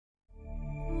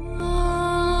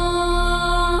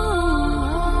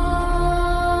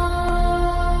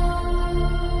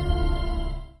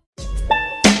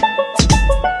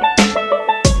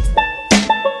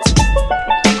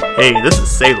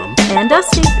Salem. And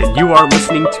Dusty. And you are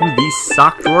listening to the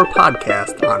Sock Drawer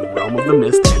Podcast on Realm of the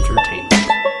Mist Entertainment.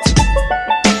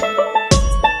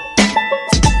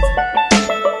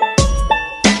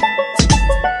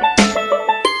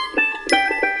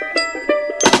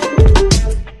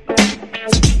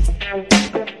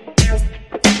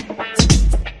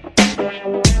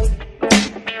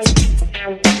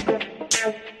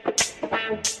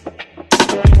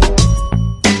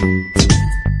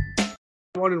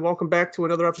 And welcome back to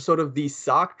another episode of the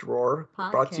Sock Drawer,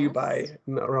 Podcast. Brought to you by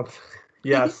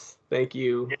Yes, thank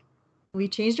you. We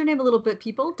changed our name a little bit,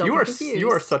 people. Don't be confused.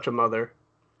 You are such a mother.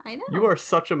 I know. You are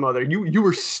such a mother. You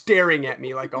were staring at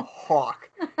me like a hawk.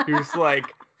 You're just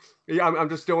like, yeah, I'm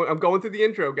going through the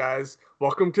intro, guys.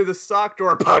 Welcome to the Sock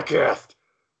Drawer Podcast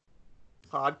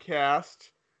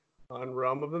on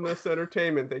Realm of the Mist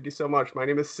Entertainment. Thank you so much. My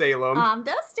name is Salem. I'm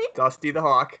Dusty. Dusty the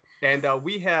Hawk. And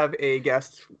we have a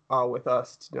guest with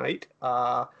us tonight.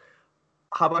 How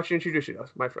about you introduce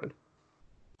yourself, my friend?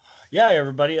 Yeah,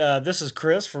 everybody. This is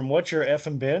Chris from What's Your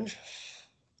Effin' Binge?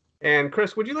 And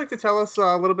Chris, would you like to tell us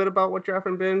a little bit about What's Your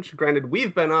Effin' Binge? Granted,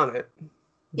 we've been on it.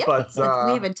 Yep, but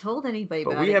we haven't told anybody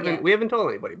about it yet. We haven't told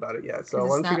anybody about it yet. So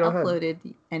why don't you go ahead? It's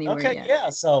not uploaded anywhere Okay, yet. yeah.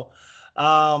 So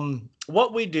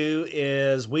what we do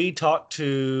is we talk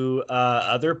to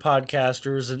other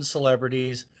podcasters and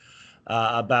celebrities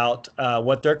about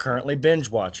what they're currently binge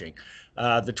watching.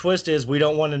 The twist is we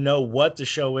don't want to know what the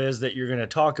show is that you're going to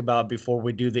talk about before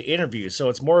we do the interview. So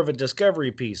it's more of a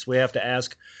discovery piece. We have to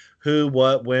ask who,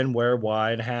 what, when, where,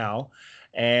 why, and how.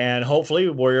 And hopefully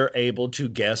we're able to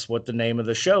guess what the name of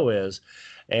the show is.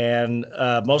 And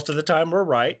most of the time we're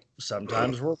right.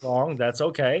 Sometimes we're wrong. That's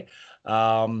okay.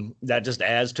 That just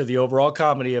adds to the overall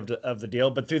comedy of the deal.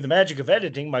 But through the magic of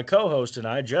editing, my co-host and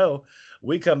I, Joe,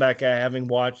 we come back having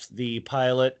watched the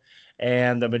pilot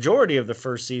and the majority of the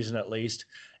first season at least.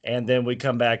 And then we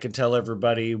come back and tell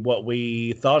everybody what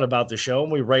we thought about the show.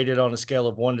 And we rate it on a scale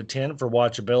of 1 to 10 for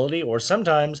watchability. Or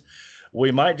sometimes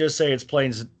we might just say it's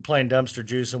plain dumpster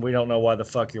juice and we don't know why the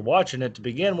fuck you're watching it to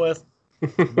begin with.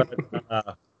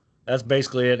 But that's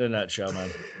basically it in a nutshell,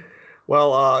 man.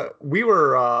 Well, we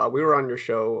were on your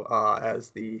show as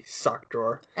the Sock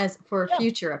Drawer As for a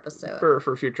future episode.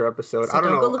 For future episode. So I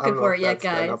don't know. Go looking for it yet,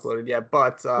 that's been guys. uploaded yet,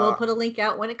 but We'll put a link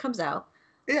out when it comes out.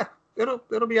 Yeah,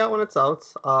 it'll be out when it's out.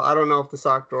 I don't know if the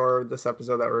Sock Drawer, this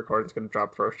episode that we're recording, is going to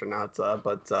drop first or not.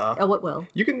 But oh, it will.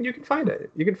 You can find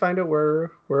it. You can find it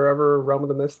wherever Realm of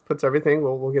the Mist puts everything.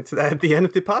 We'll get to that at the end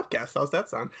of the podcast. How's that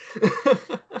sound?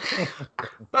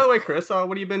 By the way, Chris, what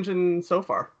are you binging so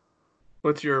far?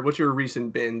 What's your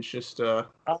recent binge? Just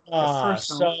today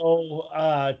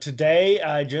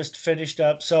I just finished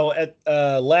up. So at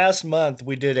last month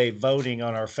we did a voting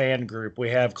on our fan group. We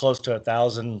have close to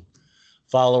 1,000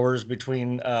 followers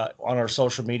between on our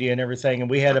social media and everything, and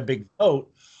we had a big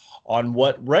vote on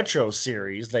what retro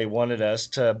series they wanted us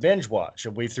to binge watch.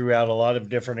 And we threw out a lot of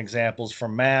different examples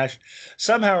from MASH.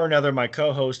 Somehow or another, my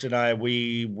co-host and I,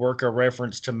 we work a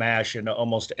reference to MASH into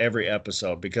almost every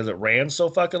episode because it ran so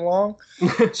fucking long.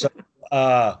 So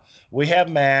we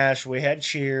had MASH, we had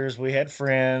Cheers, we had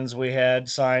Friends, we had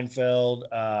Seinfeld,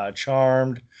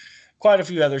 Charmed, quite a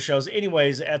few other shows.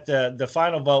 Anyways, at the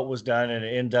final vote was done and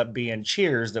it ended up being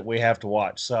Cheers that we have to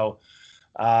watch. So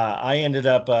I ended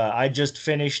up, I just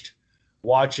finished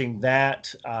watching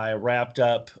that. I wrapped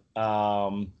up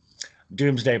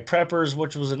Doomsday Preppers,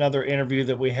 which was another interview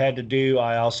that we had to do.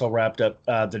 I also wrapped up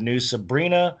the new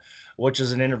Sabrina, which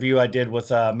is an interview I did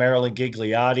with Marilyn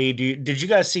Gigliotti. Did you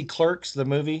guys see Clerks, the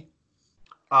movie?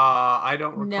 I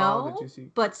don't recall. No, Did you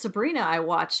see? but Sabrina, I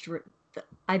watched.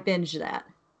 I binged that.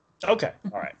 Okay,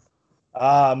 all right.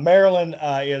 Marilyn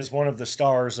is one of the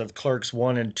stars of Clerks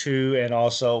 1 and 2 and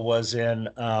also was in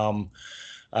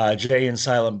Jay and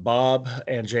Silent Bob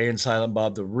and Jay and Silent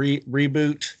Bob the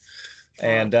reboot.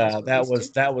 And that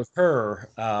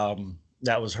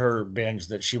was her binge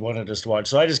that she wanted us to watch.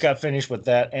 So I just got finished with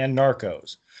that and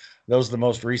Narcos. Those are the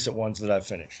most recent ones that I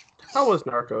finished. How was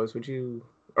Narcos?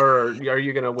 Or are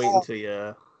you going to wait until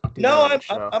you... No,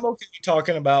 I'm okay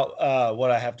talking about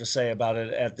what I have to say about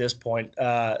it at this point.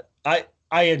 I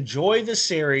enjoy the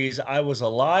series. I was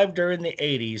alive during the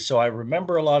 80s, so I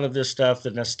remember a lot of this stuff.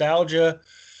 The nostalgia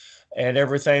and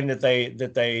everything that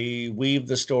they weave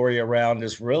the story around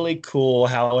is really cool.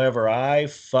 However, I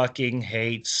fucking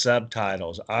hate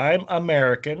subtitles. I'm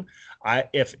American.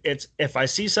 If I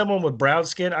see someone with brown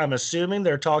skin, I'm assuming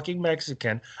they're talking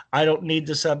Mexican. I don't need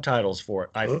the subtitles for it.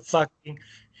 I fucking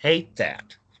hate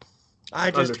that. I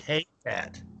just hate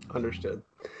that. Understood.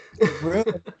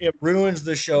 It ruins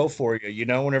the show for you. You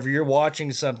know, whenever you're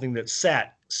watching something that's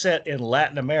set set in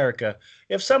Latin America.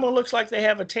 If someone looks like they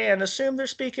have a tan, assume they're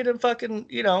speaking in fucking,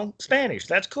 Spanish.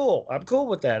 That's cool. I'm cool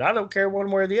with that. I don't care one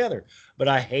way or the other. But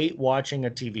I hate watching a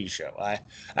TV show.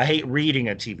 I hate reading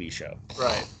a TV show.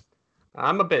 Right.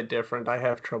 I'm a bit different. I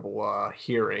have trouble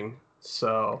hearing,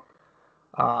 so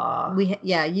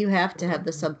you have to have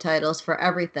the subtitles for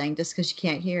everything just because you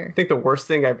can't hear. I think the worst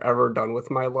thing I've ever done with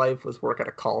my life was work at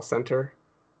a call center.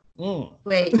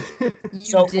 Wait.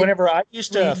 So whenever I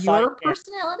used to fight, your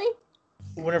personality?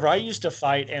 Whenever I used to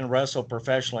fight and wrestle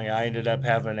professionally, I ended up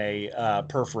having a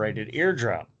perforated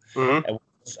eardrum. Mm-hmm. It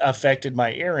affected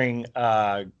my hearing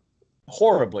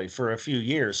horribly for a few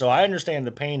years. So I understand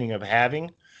the pain of having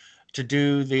to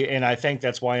do and I think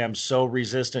that's why I'm so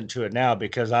resistant to it now,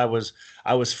 because I was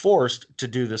forced to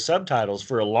do the subtitles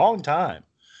for a long time.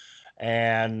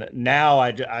 And now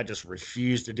I just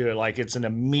refuse to do it. Like, it's an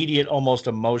immediate, almost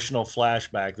emotional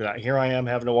flashback that here I am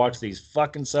having to watch these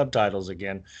fucking subtitles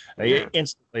again. It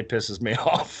instantly pisses me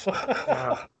off.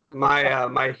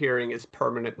 My hearing is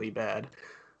permanently bad.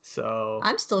 So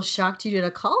I'm still shocked you did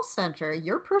a call center.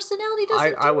 Your personality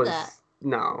doesn't do that.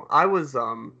 No, I was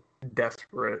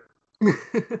desperate.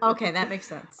 Okay, that makes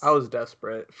sense. I was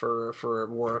desperate for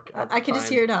work. I can just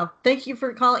hear now. Thank you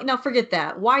for calling. No, forget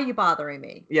that. Why are you bothering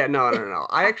me? Yeah, no.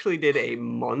 I actually did a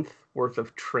month worth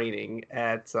of training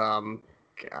at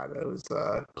it was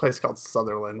a place called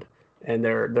Sutherland, and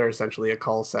they're essentially a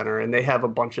call center, and they have a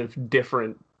bunch of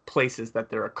different places that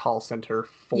they're a call center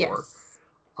for. Yes.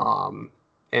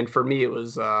 And for me, it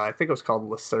was I think it was called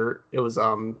Lacert. It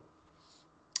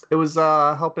was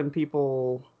helping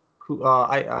people who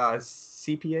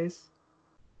CPAs,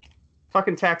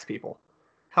 fucking tax people,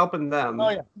 helping them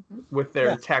with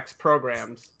their tax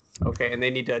programs. Okay, and they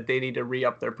need to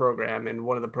re-up their program, and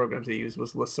one of the programs they used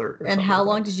was Lacert. And how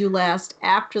long did you last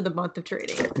after the month of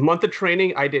training? Month of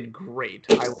training, I did great.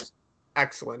 I was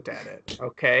excellent at it.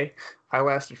 Okay, I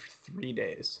lasted for 3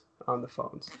 days on the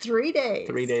phones. 3 days.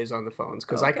 3 days on the phones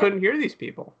because I couldn't hear these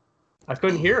people. I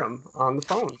couldn't hear them on the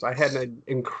phones. I had an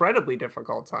incredibly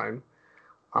difficult time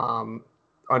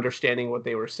understanding what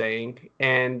they were saying,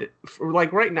 and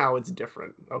like right now it's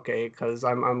different, okay, because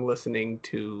I'm listening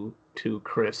to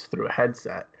Chris through a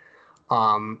headset.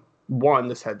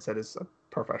 This headset is a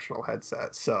professional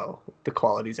headset, so the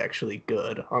quality's actually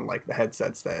good, unlike the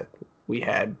headsets that we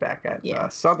had back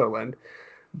at Sutherland.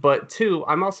 But two,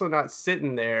 I'm also not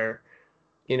sitting there,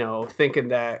 thinking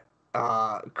that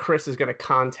Chris is going to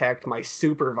contact my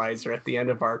supervisor at the end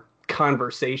of our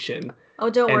conversation. Oh,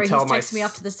 don't worry. He's texting me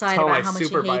off to the side about how much he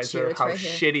hates you. Tell my supervisor how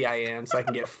shitty I am so I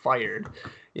can get fired.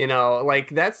 Like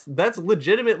that's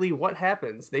legitimately what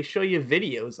happens. They show you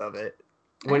videos of it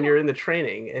when you're in the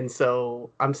training. And so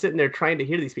I'm sitting there trying to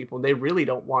hear these people. And they really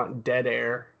don't want dead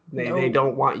air. They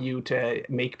don't want you to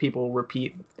make people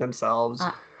repeat themselves.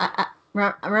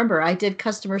 Remember, I did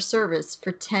customer service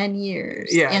for 10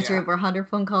 years, answering over 100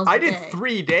 phone calls a day. I did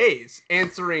 3 days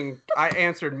answering. I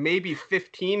answered maybe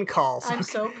 15 calls. I'm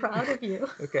so proud of you.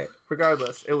 Okay,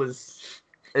 regardless, it was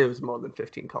more than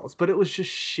 15 calls, but it was just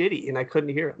shitty, and I couldn't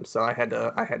hear them, so I had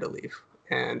to leave,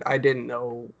 and I didn't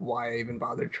know why I even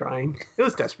bothered trying. It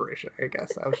was desperation, I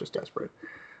guess. I was just desperate.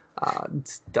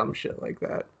 It's dumb shit like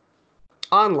that.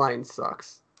 Online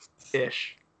sucks,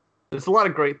 ish. There's a lot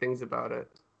of great things about it.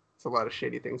 A lot of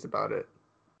shady things about it,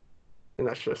 and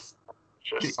that's just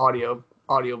the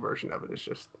audio version of it is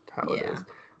just how it is.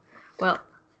 Well,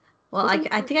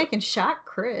 I think I can shock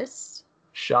Chris.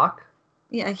 Shock?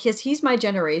 Yeah, because he's my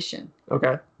generation.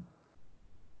 Okay.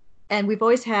 And we've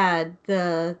always had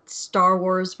the Star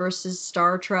Wars versus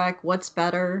Star Trek. What's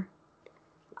better?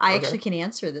 I actually can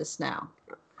answer this now.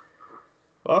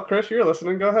 Well, Chris, you're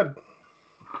listening. Go ahead.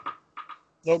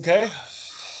 Okay.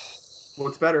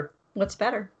 What's better? What's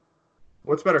better?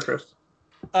 What's better, Chris?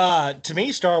 To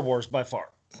me, Star Wars by far.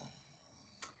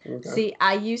 Okay. See,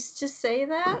 I used to say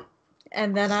that,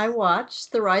 and then I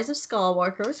watched The Rise of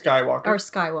Skywalker.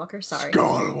 Skywalker, sorry.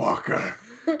 Skywalker.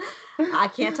 I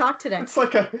can't talk today. It's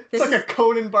like a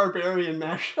Conan Barbarian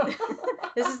mashup.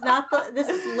 This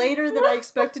is later than I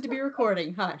expected to be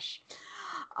recording. Hush.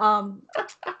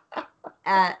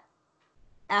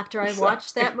 After I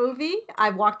watched that movie, I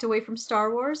walked away from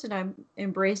Star Wars and I'm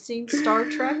embracing Star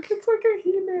Trek. It's like a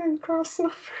He-Man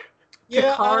crossover.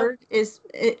 Yeah, Picard is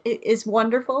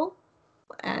wonderful,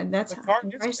 and that's how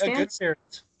I stand. A good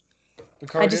series.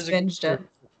 I just binged it.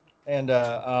 And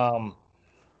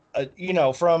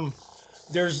from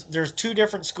there's two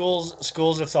different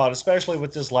schools of thought, especially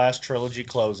with this last trilogy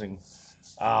closing.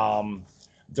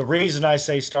 The reason I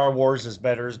say Star Wars is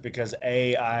better is because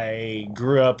I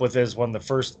grew up with it as one of the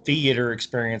first theater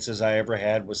experiences I ever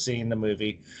had was seeing the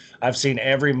movie. I've seen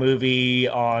every movie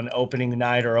on opening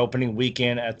night or opening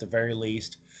weekend at the very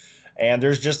least. And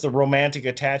there's just the romantic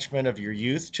attachment of your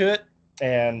youth to it.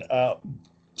 And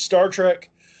Star Trek,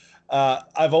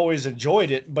 I've always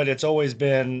enjoyed it, but it's always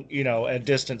been, a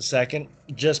distant second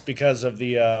just because of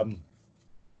the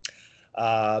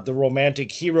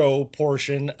romantic hero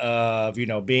portion of,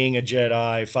 being a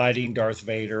Jedi, fighting Darth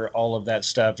Vader, all of that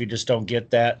stuff. You just don't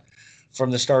get that from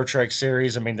the Star Trek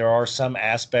series. I mean, there are some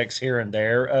aspects here and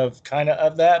there of kind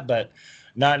of that, but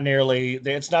not nearly.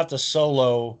 It's not the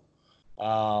solo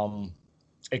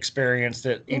experience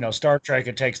that, Star Trek,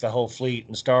 it takes the whole fleet,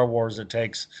 and Star Wars, it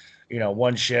takes,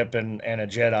 one ship and a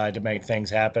Jedi to make things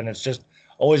happen. It's just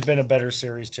always been a better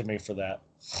series to me for that.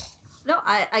 No,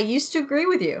 I used to agree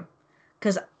with you.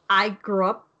 Because I grew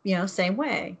up, same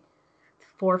way,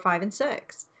 4, 5, and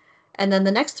 6. And then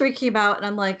the next 3 came out, and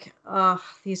I'm like, oh,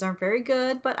 these aren't very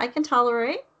good, but I can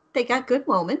tolerate. They got good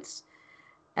moments.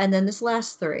 And then this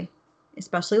last 3,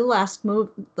 especially the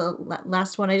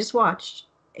last one I just watched,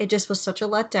 it just was such a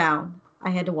letdown. I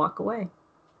had to walk away.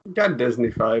 Got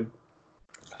Disney-fied.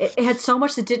 It had so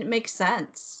much that didn't make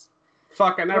sense.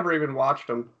 Fuck, I never even watched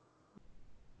them.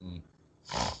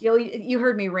 You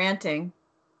heard me ranting.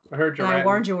 I heard you. I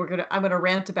warned you I'm gonna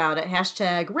rant about it.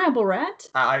 #ramble rant.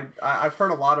 I've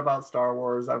heard a lot about Star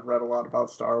Wars. I've read a lot about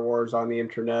Star Wars on the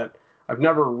internet. I've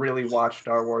never really watched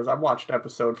Star Wars. I've watched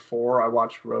Episode 4. I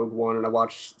watched Rogue One, and I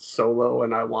watched Solo.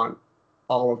 And I want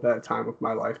all of that time of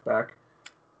my life back.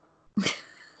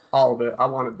 All of it. I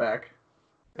want it back,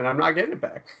 and I'm not getting it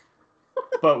back.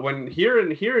 But when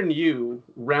hearing you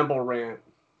ramble rant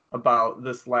about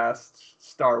this last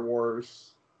Star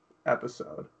Wars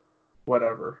episode.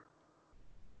 Whatever.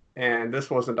 And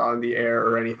this wasn't on the air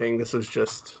or anything. This is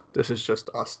just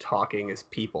us talking as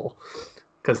people,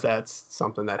 because that's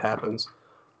something that happens.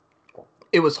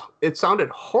 It sounded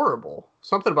horrible.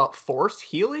 Something about force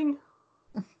healing,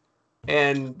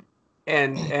 and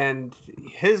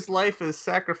his life is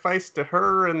sacrificed to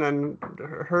her, and then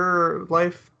her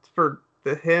life for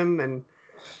him, and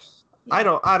I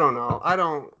don't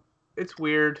know. It's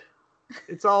weird.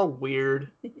 It's all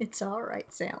weird. It's all right,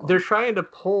 Sam. They're trying to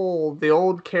pull the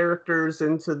old characters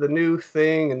into the new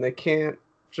thing, and they can't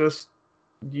just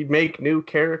make new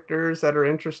characters that are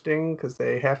interesting because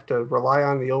they have to rely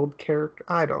on the old character.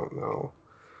 I don't know.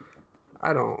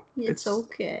 It's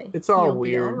okay. It's all You'll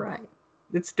weird. Be all right.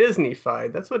 It's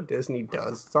Disney-fied. That's what Disney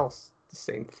does. It's all the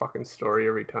same fucking story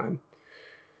every time.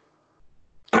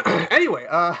 Anyway,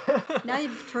 now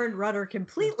you've turned Rudder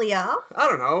completely off. I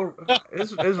don't know.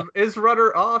 Is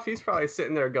Rudder off? He's probably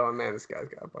sitting there going, "Man, this guy's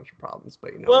got a bunch of problems."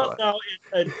 But what? No,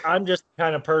 I'm just the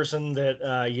kind of person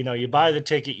that you buy the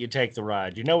ticket, you take the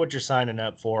ride. You know what you're signing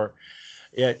up for,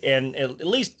 and at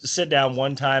least sit down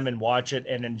one time and watch it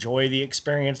and enjoy the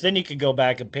experience. Then you could go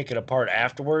back and pick it apart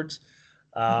afterwards.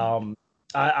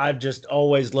 I've just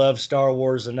always loved Star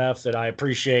Wars enough that I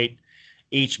appreciate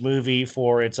each movie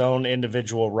for its own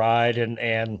individual ride.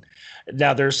 And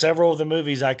now there's several of the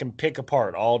movies I can pick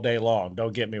apart all day long.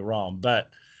 Don't get me wrong. But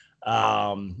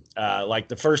like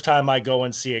the first time I go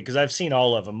and see it, because I've seen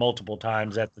all of them multiple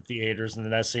times at the theaters, and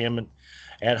then I see them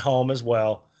at home as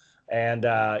well. And,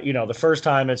 the first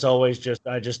time it's always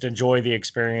I just enjoy the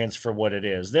experience for what it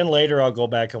is. Then later I'll go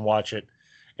back and watch it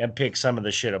and pick some of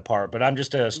the shit apart. But I'm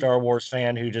just a Star Wars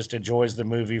fan who just enjoys the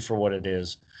movie for what it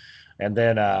is. And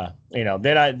then,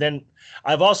 then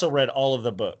I've also read all of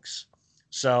the books.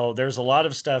 So there's a lot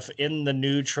of stuff in the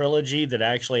new trilogy that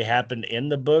actually happened in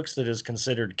the books that is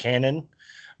considered canon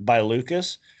by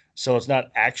Lucas. So it's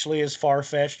not actually as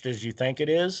far-fetched as you think it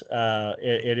is.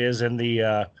 It is in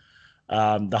the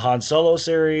Han Solo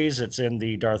series. It's in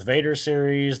the Darth Vader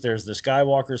series. There's the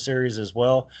Skywalker series as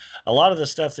well. A lot of the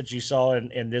stuff that you saw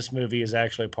in this movie is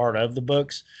actually part of the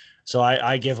books. So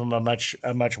I give them a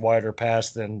much wider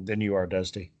pass than you are,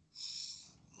 Dusty.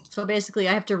 So basically,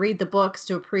 I have to read the books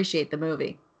to appreciate the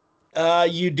movie.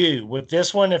 You do. With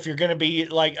this one, if you're going to be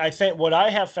like, I think what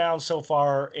I have found so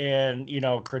far in,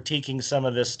 critiquing some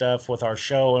of this stuff with our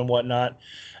show and whatnot,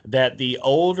 that the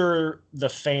older the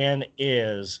fan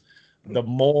is, the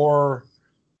more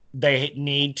they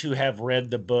need to have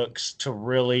read the books to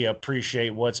really appreciate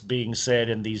what's being said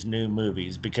in these new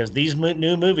movies, because these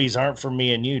new movies aren't for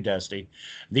me and you, Dusty.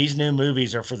 These new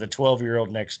movies are for the 12-year-old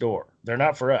next door. They're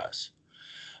not for us.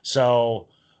 So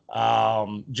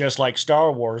just like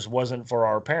Star Wars wasn't for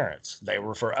our parents, they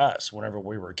were for us whenever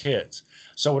we were kids.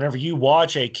 So whenever you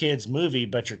watch a kid's movie,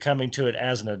 but you're coming to it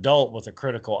as an adult with a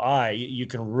critical eye, you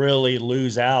can really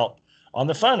lose out on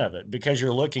the fun of it because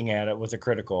you're looking at it with a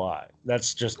critical eye.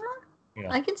 That's just, you know.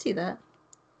 I can see that.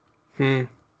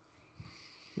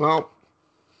 Well,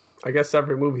 I guess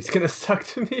every movie's gonna suck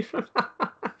to me from now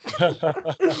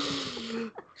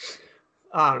on.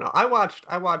 I don't know.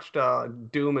 I watched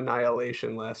Doom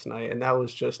Annihilation last night, and that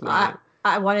was just not.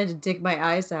 I wanted to dig my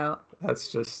eyes out.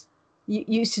 That's just.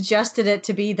 You suggested it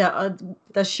to be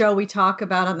the show we talk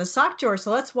about on the Sock Drawer,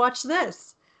 so let's watch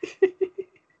this.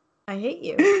 I hate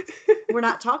you. We're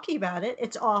not talking about it.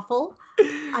 It's awful.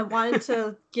 I wanted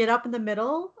to get up in the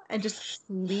middle and just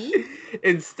leave.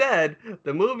 Instead,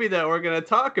 the movie that we're going to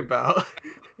talk about,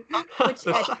 which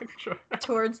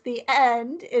towards the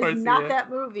end, is towards not that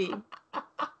movie.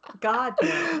 God,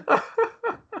 no.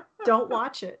 Don't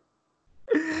watch it.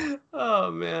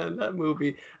 Oh, man, that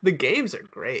movie. The games are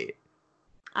great.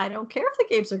 I don't care if the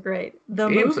games are great. The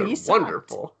games movie are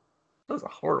wonderful. That was a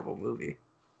horrible movie.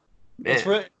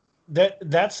 Man.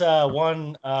 That's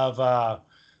one of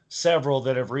several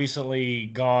that have recently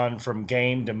gone from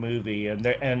game to movie,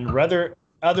 and rather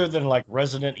other than like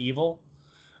Resident Evil,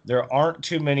 there aren't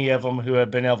too many of them who have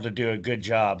been able to do a good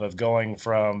job of going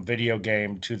from video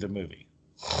game to the movie.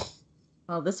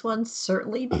 Well, this one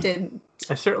certainly didn't.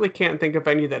 I certainly can't think of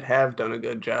any that have done a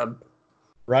good job.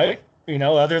 Right? You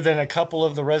know, other than a couple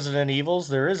of the Resident Evils,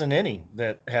 there isn't any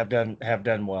that have done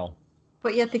well.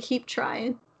 But yet they keep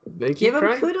trying. They give them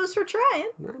trying. Kudos for trying.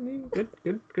 I mean,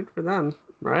 good for them,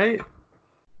 right?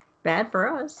 Bad for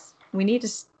us. We need to.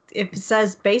 If it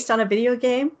says based on a video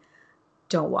game,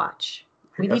 don't watch.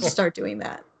 We need to start doing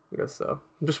that. I guess so.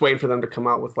 I'm just waiting for them to come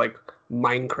out with like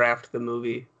Minecraft the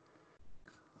movie.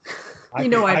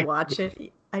 I'd watch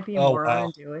it. I'd be a moron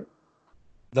and do it.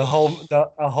 A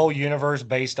whole universe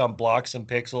based on blocks and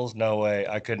pixels? No way.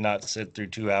 I could not sit through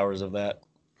 2 hours of that.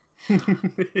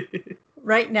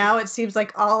 Right now, it seems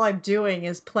like all I'm doing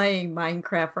is playing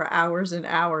Minecraft for hours and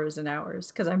hours and hours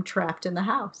because I'm trapped in the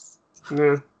house.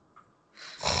 Yeah.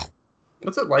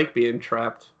 What's it like being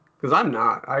trapped? Because I'm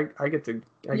not. I get to.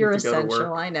 You're get to essential. Go to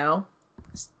work. I know.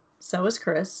 So is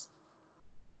Chris.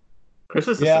 Chris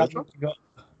is essential.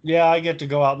 I get to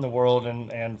go out in the world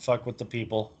and fuck with the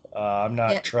people. I'm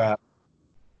not trapped.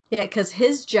 Yeah, because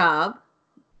his job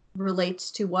relates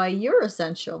to why you're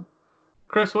essential.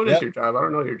 Chris, what is your job? I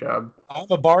don't know your job. I'm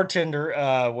a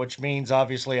bartender, which means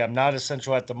obviously I'm not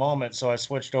essential at the moment. So I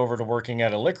switched over to working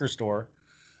at a liquor store,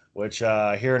 which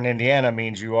here in Indiana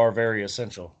means you are very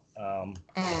essential.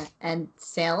 And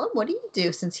Salem, what do you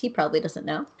do? Since he probably doesn't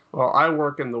know. Well, I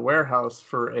work in the warehouse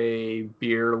for a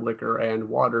beer, liquor, and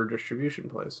water distribution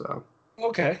place. So.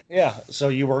 Okay, yeah. So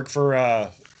you work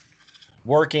for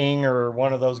Working or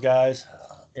one of those guys?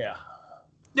 Yeah.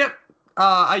 Yep.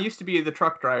 I used to be the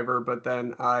truck driver, but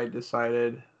then I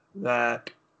decided that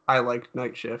I liked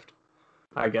night shift,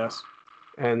 I guess.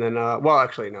 And then, well,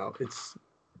 actually, no. It's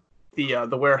the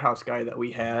warehouse guy that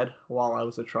we had while I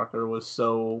was a trucker was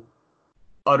so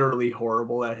utterly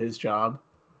horrible at his job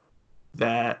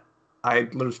that I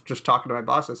was just talking to my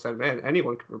boss. I said, man,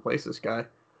 anyone could replace this guy.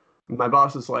 And my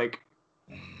boss is like,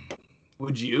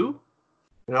 would you?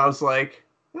 And I was like,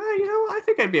 I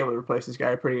think I'd be able to replace this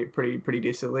guy pretty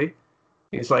decently.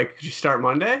 He's like, could you start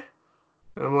Monday?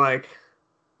 And I'm like,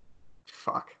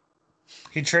 fuck.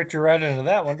 He tricked you right into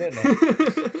that one, didn't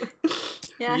he?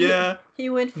 Yeah. He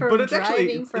went from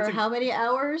driving for how many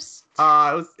hours?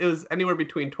 It was anywhere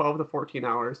between 12 to 14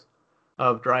 hours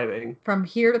of driving. From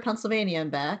here to Pennsylvania and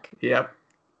back. Yep.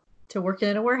 To working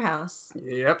in a warehouse.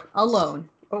 Yep. Alone,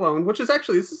 which is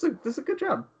actually this is a good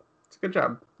job. It's a good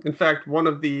job. In fact, one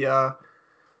of the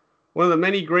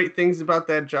many great things about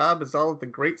that job is all of the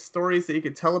great stories that you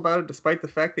could tell about it, despite the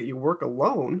fact that you work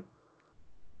alone.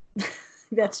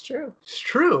 That's true. It's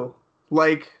true.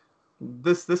 Like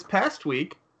this past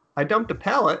week, I dumped a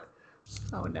pallet.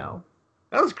 Oh no.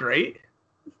 That was great.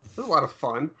 It was a lot of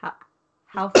fun.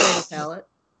 How full a pallet?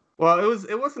 Well,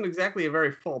 it wasn't exactly a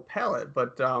very full pallet,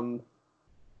 but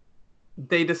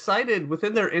they decided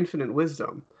within their infinite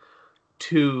wisdom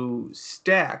to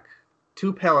stack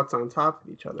 2 pallets on top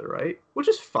of each other, right? Which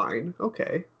is fine.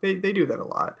 Okay. They do that a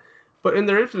lot. But in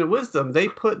their infinite wisdom, they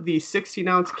put the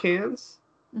 16-ounce cans,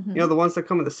 Mm-hmm. the ones that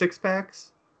come in the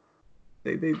 6-packs,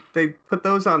 they put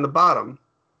those on the bottom.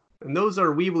 And those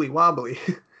are weebly wobbly.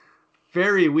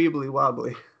 Very weebly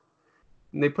wobbly.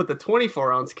 And they put the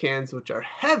 24-ounce cans, which are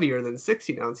heavier than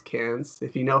 16-ounce cans,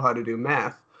 if you know how to do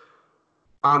math,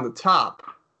 on the top.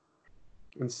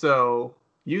 And so,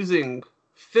 using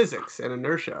physics and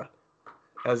inertia,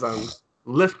 as I'm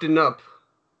lifting up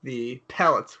the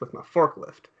pallets with my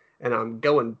forklift, and I'm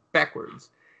going backwards.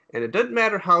 And it doesn't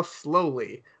matter how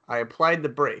slowly I applied the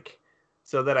brake.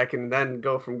 so that I can then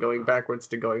go from going backwards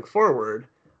to going forward,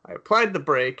 I applied the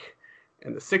brake,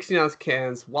 and the 16-ounce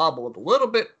cans wobbled a little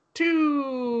bit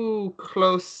too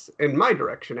close in my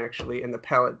direction, actually, and the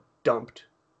pallet dumped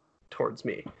towards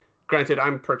me. Granted,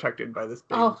 I'm protected by this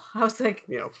big, I was like,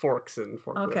 forks and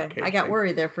forklift. Okay, I got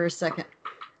worried there for a second.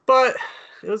 But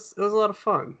it was a lot of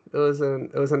fun. It was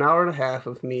an hour and a half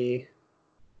of me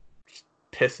just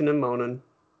pissing and moaning,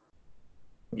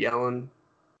 yelling.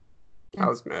 I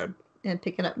was mad. And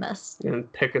picking up mess.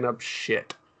 And picking up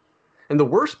shit. And the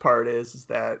worst part is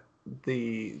that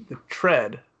the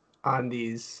tread on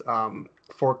these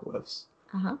forklifts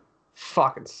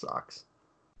fucking sucks.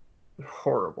 They're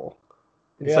horrible.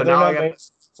 And yeah, so they're not made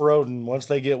for rodent. Once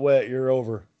they get wet, you're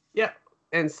over. Yeah.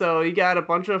 And so you got a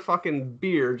bunch of fucking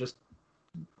beer just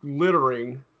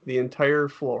littering the entire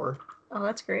floor. Oh,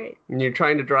 that's great. And you're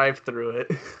trying to drive through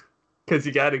it because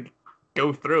you got to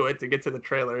go through it to get to the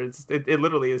trailer. It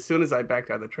literally, as soon as I backed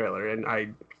out of the trailer,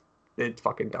 and it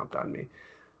fucking dumped on me.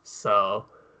 So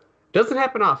it doesn't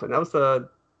happen often. That was the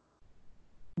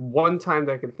one time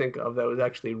that I can think of that was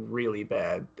actually really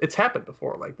bad. It's happened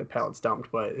before, like the pallets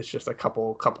dumped, but it's just a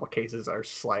couple of cases are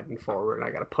sliding forward and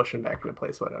I got to push them back into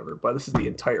place, whatever. But this is the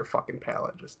entire fucking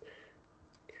pallet. And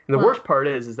the worst part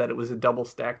is that it was a double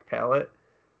stacked pallet.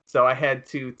 So I had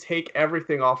to take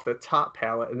everything off the top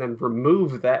pallet and then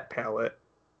remove that pallet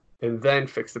and then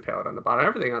fix the pallet on the bottom.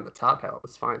 Everything on the top pallet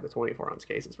was fine. The 24-ounce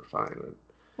cases were fine.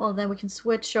 Well, then we can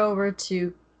switch over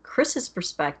to Chris's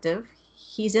perspective.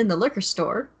 He's in the liquor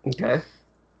store. Okay.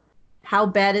 How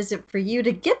bad is it for you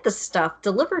to get the stuff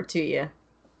delivered to you?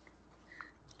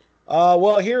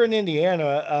 Well, here in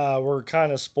Indiana, we're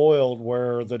kind of spoiled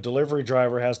where the delivery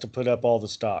driver has to put up all the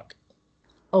stock.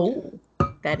 Oh,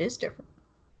 that is different.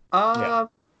 Yeah.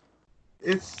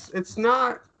 It's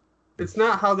not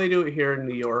how they do it here in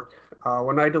New York.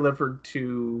 When I delivered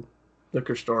to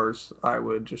liquor stores, I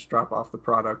would just drop off the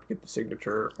product, get the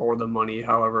signature or the money,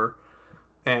 however,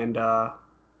 and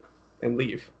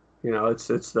leave. It's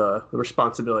the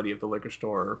responsibility of the liquor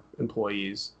store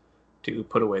employees to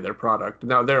put away their product.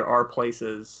 Now, there are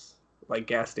places like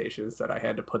gas stations that I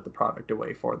had to put the product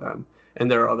away for them. And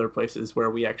there are other places where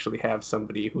we actually have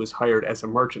somebody who is hired as a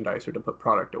merchandiser to put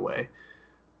product away.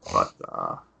 But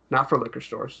not for liquor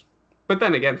stores. But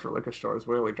then again, for liquor stores,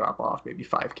 we only drop off maybe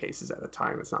 5 cases at a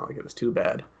time. It's not like it was too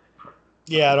bad.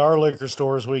 Yeah, at our liquor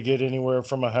stores, we get anywhere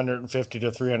from 150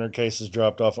 to 300 cases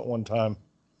dropped off at one time.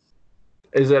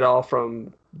 Is it all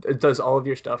from... Does all of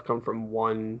your stuff come from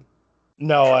one...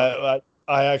 No,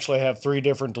 I actually have 3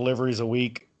 different deliveries a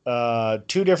week. 2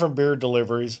 different beer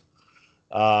deliveries.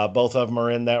 Both of them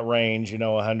are in that range,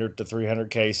 100 to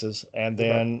 300 cases. And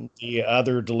then the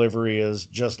other delivery is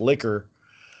just liquor.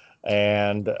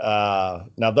 And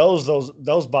now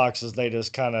those boxes, they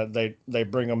just kind of, they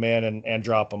bring them in and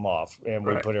drop them off. And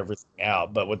we put everything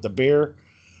out. But with the beer,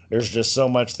 there's just so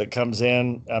much that comes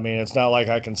in. I mean, it's not like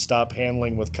I can stop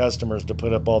handling with customers to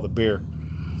put up all the beer.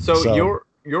 So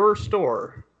your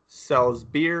store sells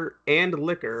beer and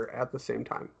liquor at the same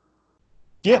time.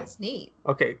 Yeah. That's neat.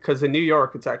 Okay, because in New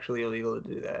York, it's actually illegal to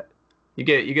do that. You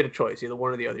get a choice, either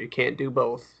one or the other. You can't do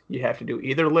both. You have to do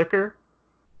either liquor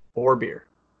or beer.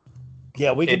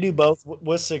 Yeah, we can do both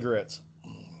with cigarettes.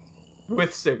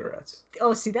 With cigarettes.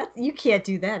 Oh, see, that you can't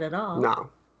do that at all. No.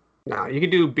 You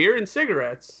can do beer and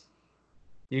cigarettes.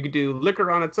 You can do liquor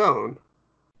on its own.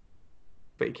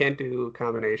 But you can't do a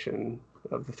combination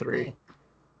of the 3.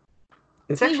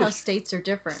 It's actually how states are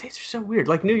different. States are so weird.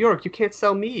 Like New York, you can't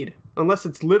sell mead unless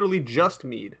it's literally just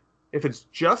mead. If it's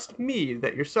just mead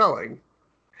that you're selling,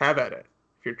 have at it.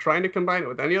 If you're trying to combine it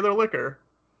with any other liquor,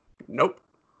 nope.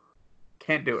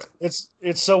 Can't do it.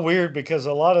 It's so weird because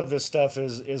a lot of this stuff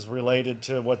is related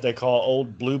to what they call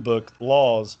old blue book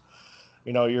laws.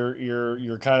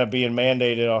 You're kind of being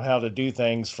mandated on how to do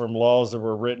things from laws that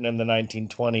were written in the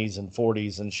 1920s and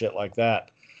 40s and shit like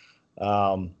that.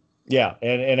 Yeah,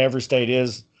 and every state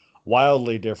is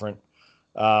wildly different.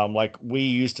 Like we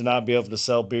used to not be able to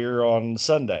sell beer on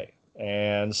Sunday.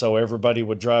 And so everybody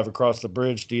would drive across the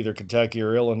bridge to either Kentucky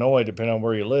or Illinois, depending on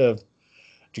where you lived,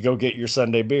 to go get your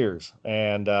Sunday beers.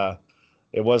 And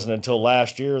it wasn't until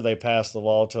last year they passed the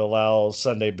law to allow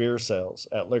Sunday beer sales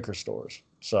at liquor stores.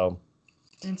 So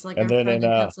it's like our friend in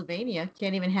Pennsylvania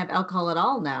can't even have alcohol at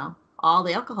all now. All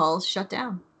the alcohol is shut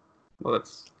down. Well,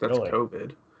 that's really?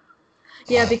 COVID.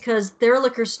 Yeah, because their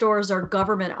liquor stores are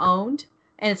government owned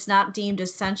and it's not deemed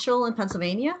essential in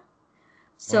Pennsylvania.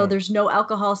 So there's no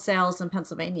alcohol sales in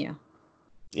Pennsylvania.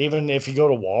 Even if you go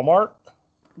to Walmart?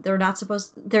 They're not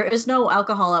supposed there is no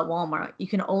alcohol at Walmart. You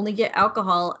can only get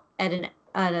alcohol at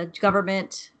a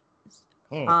government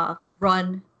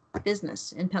run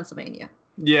business in Pennsylvania.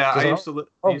 Yeah, I Because used to live.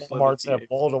 our Walmarts have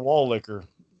wall-to-wall liquor.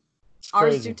 It's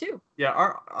Ours crazy. do too. Yeah,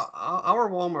 our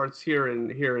WalMarts here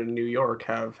in New York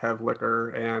have liquor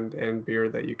and beer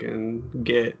that you can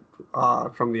get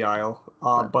from the aisle.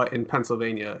 But in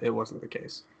Pennsylvania, it wasn't the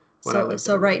case when I lived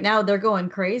So down right there. now they're going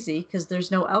crazy because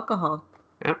there's no alcohol.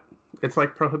 Yeah, it's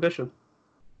like prohibition,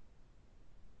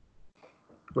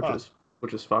 which Huh.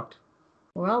 is fucked.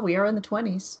 Well, we are in the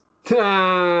 20s.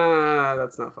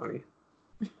 That's not funny.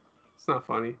 It's not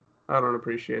funny. I don't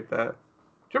appreciate that.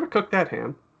 Did you ever cook that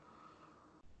ham?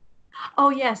 Oh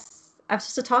yes, I'm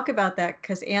supposed to talk about that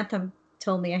because Anthem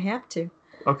told me I have to.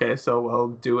 Okay, so well,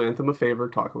 do Anthem a favor,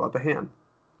 talk about the ham.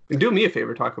 And do me a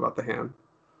favor, talk about the ham.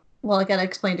 Well, I gotta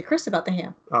explain to Chris about the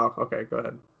ham. Oh, okay, go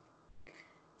ahead.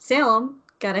 Salem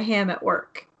got a ham at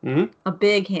work, Mm-hmm. a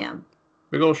big ham,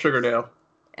 Big old Sugardale.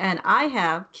 and I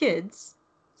have kids,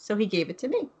 so he gave it to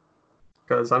me.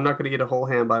 Because I'm not going to get a whole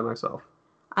ham by myself.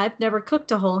 I've never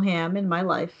cooked a whole ham in my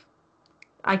life.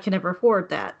 I can never afford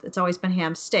that. It's always been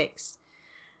ham steaks.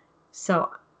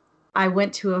 So I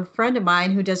went to a friend of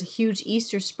mine who does a huge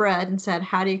Easter spread and said,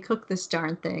 "How do you cook this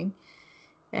darn thing?"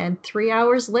 And 3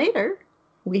 hours later,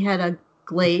 we had a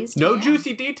glazed No ham.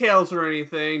 juicy details or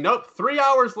anything. Nope, 3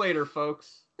 hours later,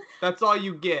 folks. That's all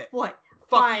you get. What?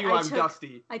 Fuck Fine, you, I'm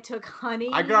Dusty. I took honey.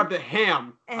 I grabbed a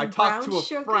ham. and I talked to brown a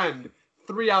sugar. friend.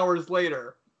 3 hours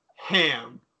later,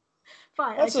 ham.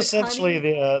 Fine. That's essentially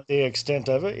the extent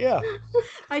of it. Yeah.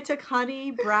 I took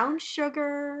honey, brown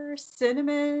sugar,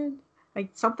 cinnamon, like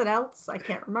something else I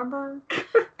can't remember.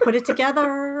 Put it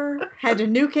together. Had to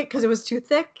nuke it because it was too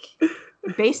thick.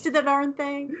 Basted the darn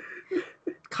thing.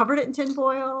 Covered it in tin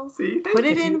foil. See, Put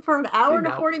it in for an hour and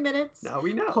now- 40 minutes. Now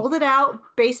we know. Pulled it out.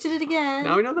 Basted it again.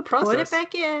 Now we know the process. Put it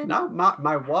back in. Now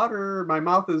my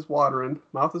mouth is watering.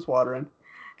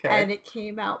 Okay. And it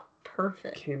came out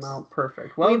perfect. Came out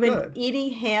perfect. Well, We've been good.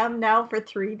 eating ham now for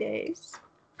 3 days.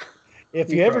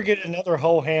 If you ever get another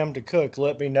whole ham to cook,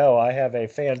 let me know. I have a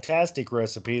fantastic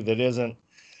recipe that isn't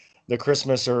the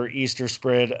Christmas or Easter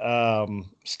spread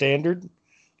standard.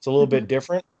 It's a little bit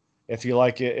different. If you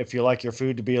like your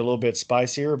food to be a little bit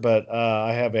spicier, but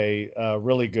I have a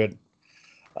really good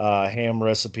ham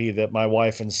recipe that my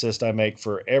wife insists I make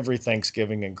for every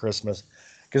Thanksgiving and Christmas,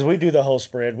 because we do the whole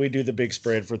spread. We do the big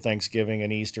spread for Thanksgiving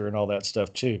and Easter and all that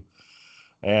stuff too.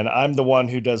 And I'm the one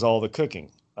who does all the cooking.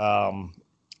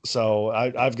 So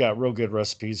I've got real good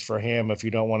recipes for ham if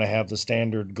you don't want to have the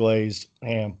standard glazed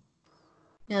ham.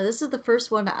 Yeah, this is the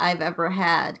first one I've ever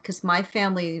had because my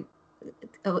family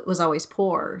was always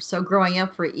poor. So growing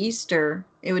up for Easter,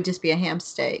 it would just be a ham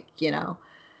steak,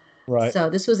 Right. So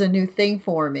this was a new thing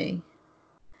for me.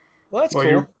 Well, that's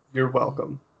cool. You're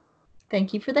welcome.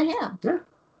 Thank you for the ham. Yeah.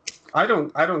 I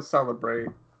don't celebrate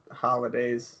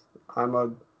holidays. I'm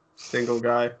a single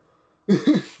guy.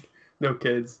 No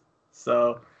kids.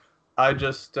 So I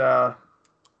just am.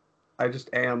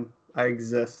 I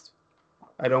exist.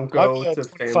 I don't go I've got to a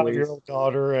families. 25-year-old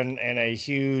daughter and a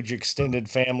huge extended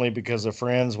family because of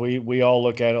friends. We all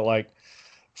look at it like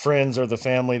friends are the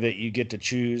family that you get to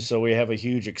choose. So we have a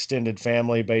huge extended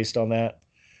family based on that.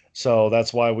 So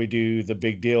that's why we do the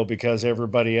big deal, because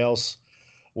everybody else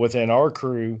within our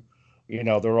crew,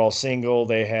 they're all single.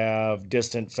 They have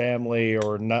distant family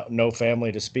or no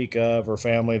family to speak of, or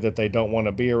family that they don't want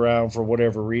to be around for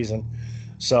whatever reason.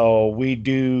 So we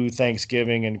do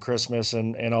Thanksgiving and Christmas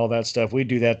and all that stuff. We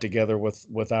do that together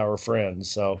with our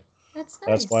friends. So That's nice.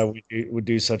 that's why we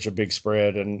do such a big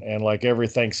spread. And like every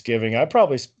Thanksgiving,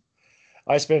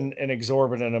 I spend an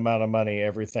exorbitant amount of money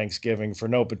every Thanksgiving for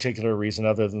no particular reason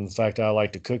other than the fact that I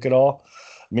like to cook it all.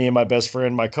 Me and my best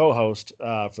friend, my co-host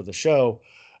for the show,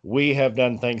 we have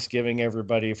done Thanksgiving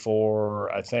everybody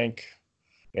for, I think,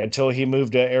 until he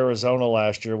moved to Arizona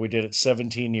last year. We did it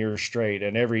 17 years straight.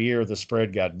 And every year the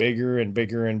spread got bigger and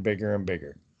bigger and bigger and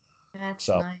bigger. That's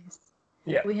So, nice.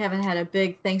 Yeah. We haven't had a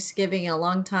big Thanksgiving in a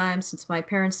long time since my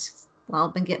parents,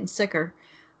 have been getting sicker.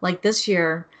 Like this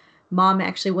year, Mom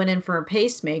actually went in for a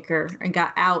pacemaker and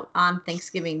got out on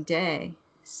Thanksgiving Day.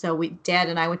 So Dad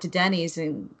and I went to Denny's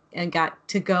and got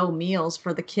to-go meals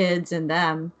for the kids and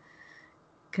them,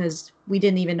 because we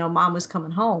didn't even know Mom was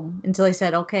coming home until they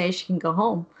said, okay, she can go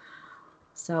home.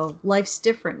 So life's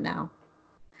different now.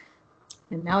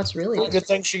 And now it's really Good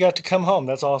thing she got to come home.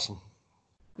 That's awesome.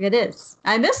 It is.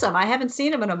 I miss him. I haven't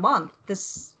seen him in a month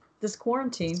this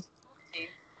quarantine.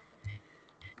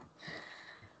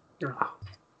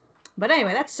 But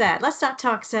anyway, that's sad. Let's not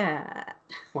talk sad.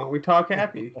 Why don't we talk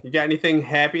happy? You got anything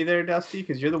happy there, Dusty?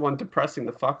 Because you're the one depressing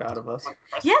the fuck out of us.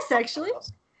 Yes, actually.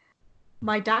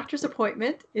 My doctor's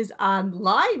appointment is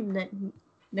online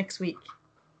next week.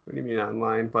 What do you mean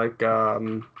online? Like,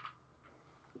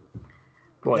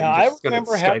 What, Now, you're I just gonna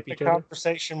remember having Skype a each other?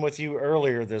 conversation with you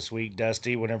earlier this week,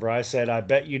 Dusty, whenever I said, I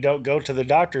bet you don't go to the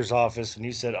doctor's office. And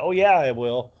you said, oh, yeah, I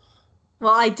will.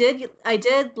 Well, I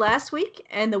did last week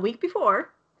and the week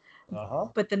before, Uh-huh.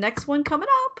 but the next one coming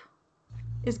up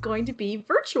is going to be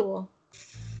virtual.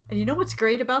 And you know what's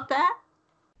great about that?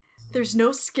 There's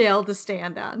no scale to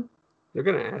stand on. They're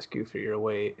gonna ask you for your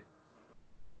weight.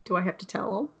 Do I have to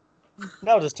tell them?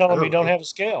 No, just tell I them you don't don't know. have a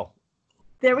scale.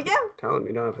 There we go. Tell them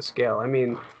you don't have a scale. I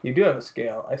mean, you do have a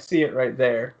scale. I see it right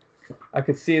there. I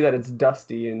could see that it's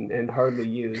dusty and hardly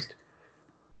used.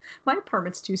 My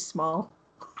apartment's too small.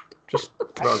 Just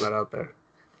throwing that out there.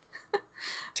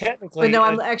 Technically, But no,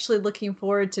 I'm actually looking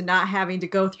forward to not having to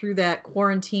go through that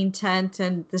quarantine tent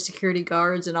and the security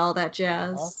guards and all that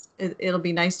jazz. It'll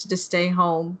be nice to just stay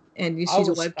home and just use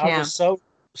a I webcam. was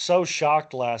so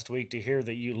shocked last week to hear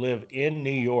that you live in New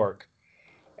York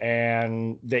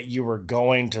and that you were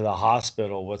going to the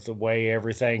hospital with the way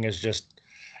everything is just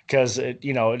because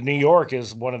New York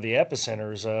is one of the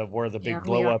epicenters of where the Yeah, big we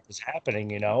blow are. up is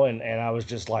happening, and I was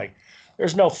just like,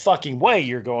 there's no fucking way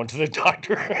you're going to the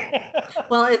doctor.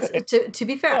 Well, it's to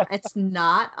be fair, it's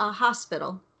not a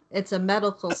hospital. It's a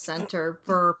medical center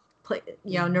for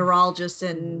neurologists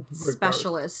and Regard-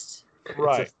 specialists.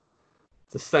 Right.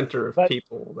 It's a center of But-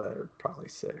 people that are probably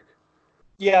sick.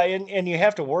 Yeah, and you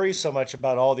have to worry so much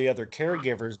about all the other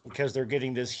caregivers because they're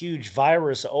getting this huge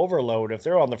virus overload. If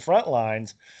they're on the front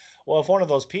lines, well, if one of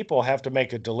those people have to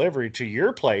make a delivery to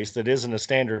your place that isn't a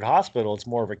standard hospital, it's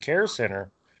more of a care center.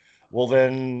 Well,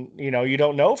 then, you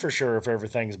don't know for sure if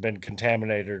everything's been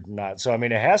contaminated or not. So, I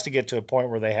mean, it has to get to a point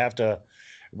where they have to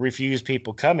refuse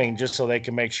people coming just so they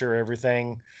can make sure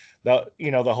everything,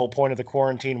 the whole point of the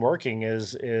quarantine working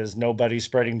is nobody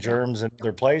spreading germs in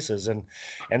other places. And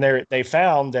they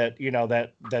found that,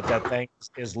 that thing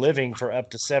is living for up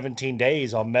to 17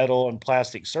 days on metal and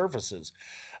plastic surfaces.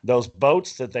 Those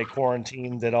boats that they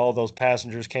quarantined, that all those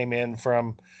passengers came in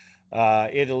from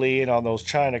Italy and on those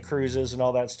China cruises and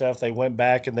all that stuff, they went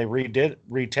back and they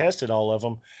retested all of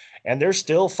them, and they're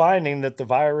still finding that the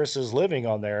virus is living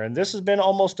on there. And this has been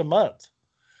almost a month.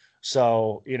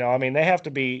 So, I mean, they have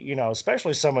to be,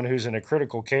 especially someone who's in a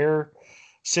critical care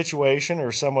situation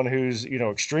or someone who's,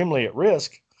 extremely at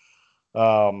risk.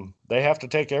 They have to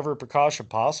take every precaution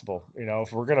possible.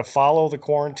 If we're going to follow the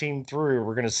quarantine through,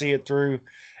 we're going to see it through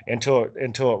until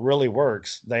it really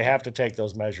works. They have to take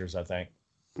those measures, I think.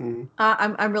 Mm.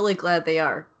 I'm really glad they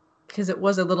are, because it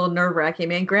was a little nerve-wracking.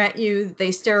 Man, grant you,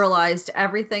 they sterilized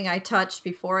everything I touched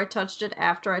before I touched it.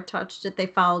 After I touched it, they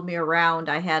followed me around.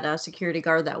 I had a security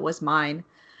guard that was mine.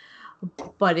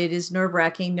 But it is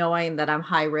nerve-wracking knowing that I'm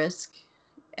high risk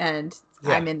and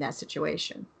Yeah. I'm in that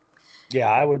situation. Yeah,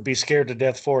 I would be scared to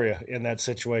death for you in that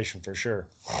situation for sure.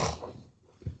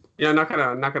 Yeah, I'm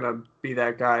not gonna be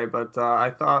that guy, but I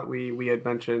thought we had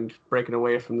mentioned breaking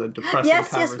away from the depressing Yes,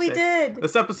 conversation. we did.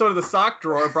 This episode of the Sock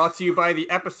Drawer brought to you by the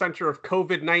epicenter of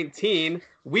COVID-19.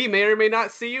 We may or may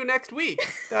not see you next week.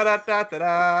 Da da da da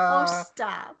da. Oh,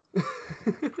 stop.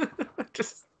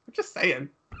 just saying.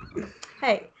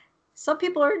 Hey, some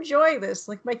people are enjoying this,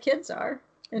 like my kids are,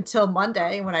 until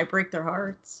Monday when I break their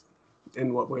hearts.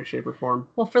 In what way, shape, or form?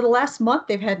 Well, for the last month,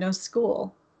 they've had no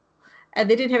school. And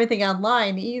they didn't have anything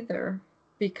online either,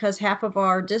 because half of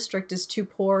our district is too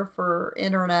poor for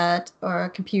internet or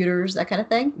computers, that kind of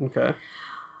thing. Okay.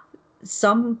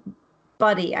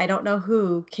 Somebody, I don't know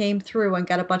who, came through and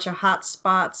got a bunch of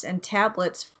hotspots and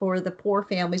tablets for the poor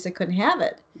families that couldn't have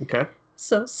it. Okay.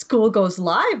 So school goes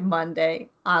live Monday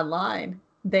online.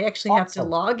 They actually have to Awesome.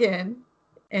 log in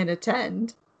and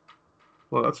attend.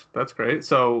 Well, that's great.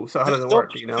 So how does it They'll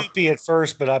work? be You know. creepy at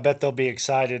first, but I bet they'll be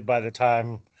excited by the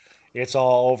time it's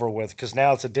all over with, because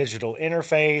now it's a digital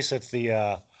interface. It's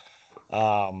the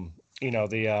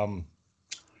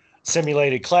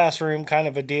simulated classroom kind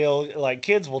of a deal. Like,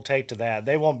 kids will take to that.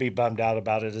 They won't be bummed out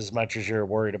about it as much as you're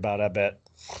worried about, I bet.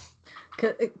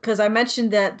 Because I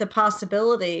mentioned that the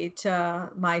possibility to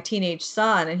my teenage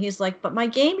son, and he's like, but my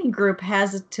gaming group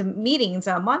has meetings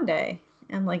on Monday.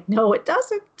 I'm like, no, it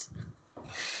doesn't.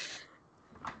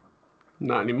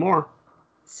 Not anymore.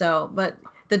 So, but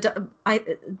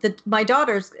my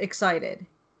daughter's excited,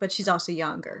 but she's also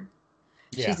younger.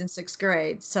 Yeah. She's in 6th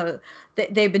grade. So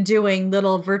they've been doing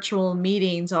little virtual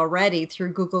meetings already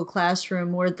through Google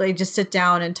Classroom, where they just sit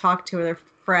down and talk to their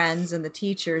friends and the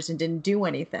teachers and didn't do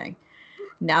anything.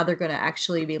 Now they're going to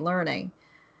actually be learning.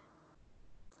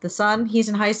 The son, he's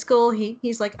in high school.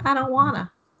 He's like, I don't want to.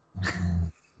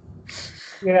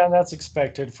 Yeah, and that's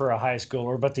expected for a high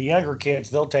schooler. But the younger kids,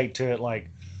 they'll take to it like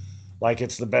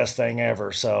it's the best thing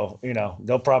ever. So,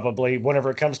 they'll probably,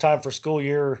 whenever it comes time for school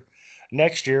year,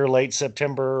 next year, late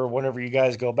September, whenever you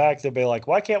guys go back, they'll be like,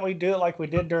 why can't we do it like we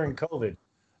did during COVID?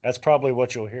 That's probably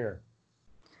what you'll hear.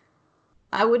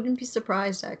 I wouldn't be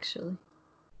surprised, actually.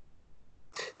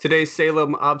 Today's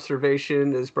Salem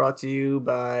observation is brought to you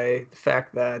by the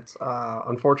fact that,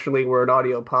 unfortunately, we're an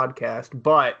audio podcast,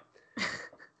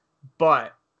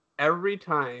 but every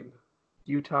time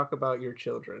you talk about your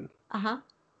children,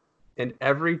 and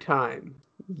every time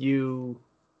you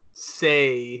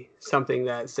say something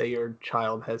that, say, your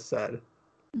child has said,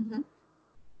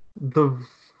 the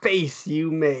face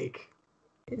you make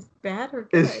is bad or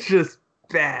good? It's just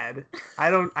bad.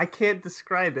 I can't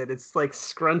describe it. It's like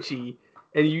scrunchy.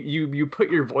 And you put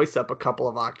your voice up a couple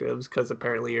of octaves because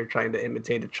apparently you're trying to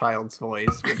imitate a child's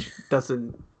voice, which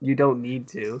you don't need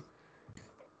to.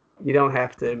 You don't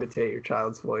have to imitate your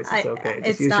child's voice. It's okay.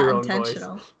 It's not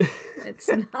intentional. It's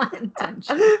not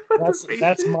intentional.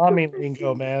 That's mommy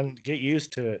lingo, man. Get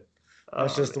used to it.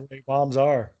 That's just the way moms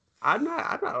are. I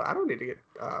don't need to get.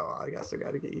 Oh, I guess I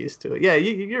got to get used to it. Yeah,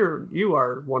 you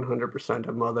are 100%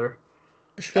 a mother.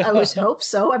 I would hope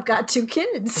so. I've got 2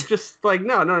 kids. Just like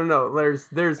no.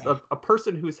 There's a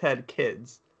person who's had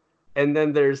kids, and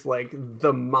then there's like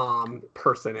the mom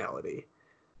personality.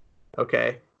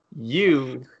 Okay,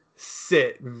 you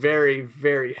sit very,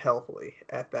 very healthily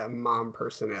at that mom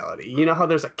personality. You know how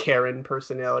there's a Karen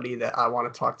personality, that I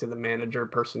want to talk to the manager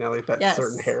personality, that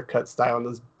certain haircut style and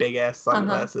those big ass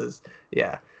sunglasses.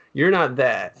 Yeah, you're not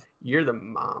that. You're the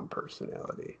mom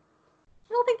personality.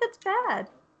 I don't think that's bad.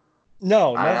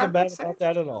 No, nothing bad about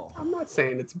that at all. I'm not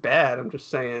saying it's bad. I'm just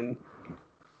saying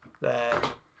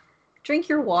that. Drink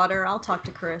your water. I'll talk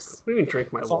to Chris. We can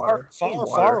drink my water.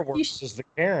 Far worse is the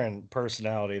Karen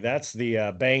personality. That's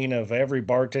the bane of every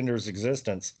bartender's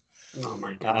existence. Oh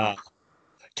my God.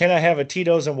 Can I have a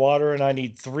Tito's and water and I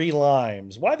need 3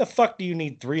 limes? Why the fuck do you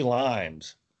need 3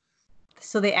 limes?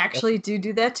 So they actually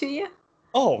do that to you?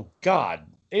 Oh, God.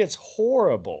 It's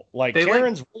horrible. Like,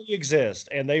 Karens really exist,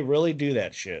 and they really do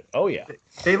that shit. Oh, yeah.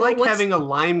 They like having a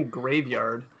lime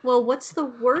graveyard. Well, what's the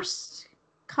worst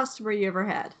customer you ever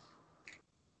had?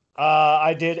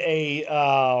 I did a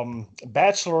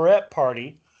bachelorette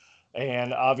party,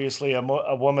 and obviously a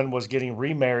woman was getting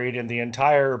remarried, and the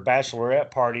entire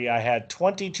bachelorette party, I had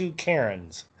 22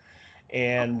 Karens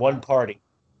in one party.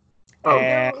 Oh,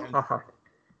 and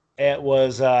it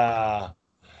was...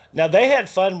 Now, they had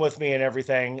fun with me and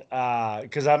everything,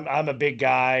 because I'm a big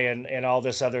guy and all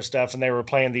this other stuff, and they were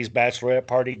playing these bachelorette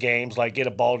party games, like get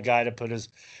a bald guy to put his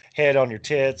head on your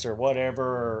tits or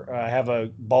whatever, or have a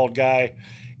bald guy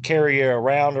carry you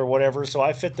around or whatever. So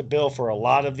I fit the bill for a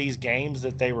lot of these games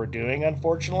that they were doing,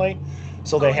 unfortunately.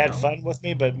 So they had fun with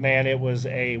me, but man, it was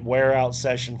a wear-out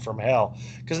session from hell.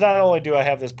 Because not only do I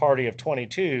have this party of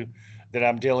 22 that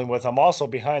I'm dealing with, I'm also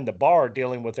behind the bar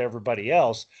dealing with everybody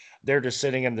else. They're just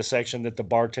sitting in the section that the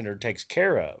bartender takes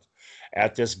care of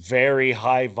at this very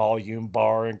high volume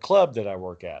bar and club that I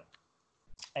work at.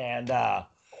 And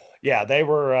yeah, they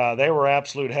were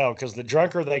absolute hell, because the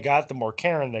drunker they got, the more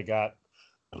Karen they got.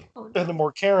 And the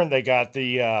more Karen they got,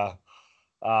 the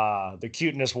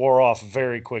cuteness wore off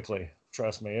very quickly.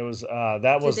 Trust me. It was Did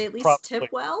they at least tip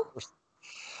well?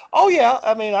 Oh yeah.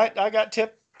 I mean, I got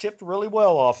tipped really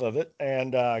well off of it,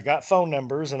 and got phone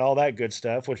numbers and all that good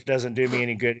stuff, which doesn't do me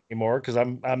any good anymore because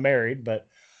I'm married. But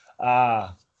I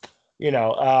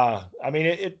mean,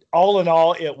 it all in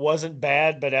all, it wasn't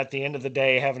bad. But at the end of the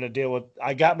day, having to deal with,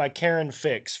 I got my Karen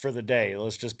fix for the day.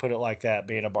 Let's just put it like that.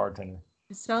 Being a bartender,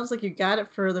 it sounds like you got it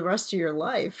for the rest of your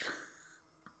life.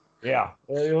 Yeah,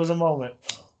 it was a moment.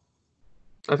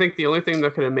 I think the only thing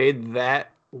that could have made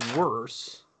that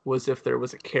worse was if there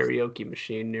was a karaoke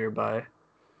machine nearby.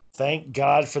 Thank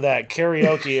God for that.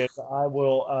 Karaoke is I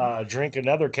will drink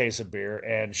another case of beer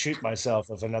and shoot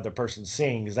myself if another person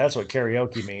sings. That's what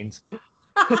karaoke means.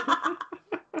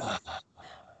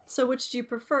 So which do you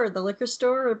prefer, the liquor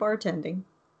store or bartending?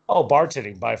 Oh,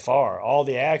 bartending by far. All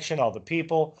the action, all the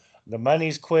people, the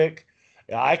money's quick.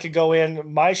 I could go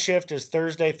in. My shift is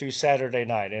Thursday through Saturday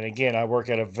night. And again, I work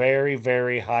at a very,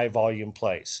 very high volume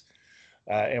place.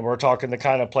 And we're talking the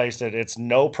kind of place that it's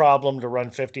no problem to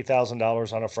run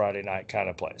 $50,000 on a Friday night kind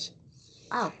of place.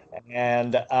 Wow.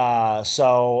 And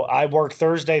so I work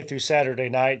Thursday through Saturday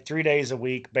night, 3 days a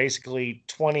week, basically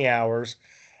 20 hours.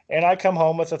 And I come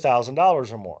home with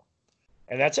 $1,000 or more.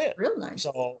 And that's it. Real nice.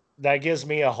 So that gives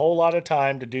me a whole lot of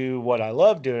time to do what I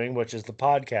love doing, which is the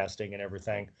podcasting and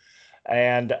everything.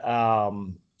 And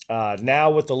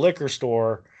now with the liquor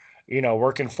store,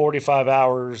 working 45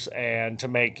 hours and to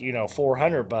make,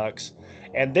 $400.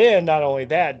 And then not only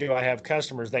that, do I have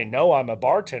customers, they know I'm a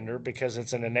bartender because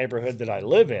it's in a neighborhood that I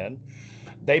live in.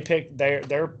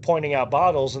 they're pointing out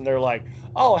bottles and they're like,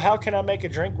 oh, how can I make a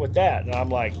drink with that? And I'm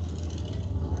like,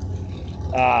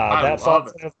 I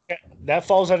love it. that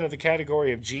falls under the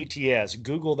category of GTS.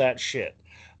 Google that shit.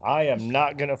 I am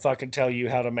not gonna fucking tell you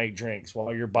how to make drinks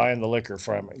while you're buying the liquor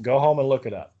from it. Go home and look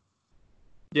it up.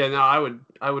 Yeah, no,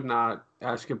 I would not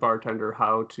ask a bartender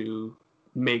how to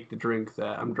make the drink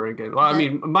that I'm drinking. Well, I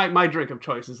mean, my drink of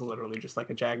choice is literally just like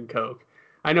a Jack and Coke.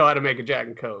 I know how to make a Jack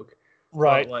and Coke.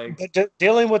 Right. But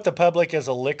Dealing with the public as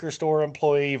a liquor store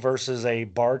employee versus a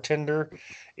bartender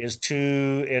is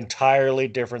two entirely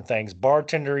different things.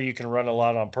 Bartender, you can run a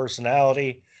lot on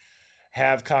personality,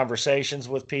 have conversations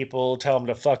with people, tell them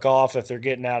to fuck off if they're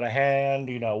getting out of hand,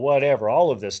 whatever,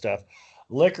 all of this stuff.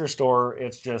 Liquor store,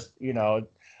 it's just,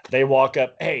 they walk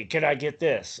up, hey, can I get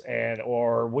this?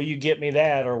 Or will you get me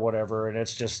that or whatever? And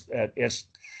it's just,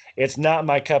 it's not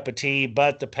my cup of tea,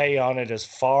 but the pay on it is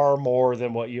far more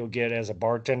than what you'll get as a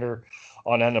bartender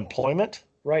on unemployment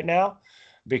right now,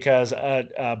 because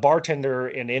a bartender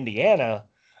in Indiana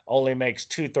only makes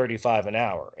 $2.35 an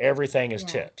hour. Everything is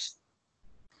tips.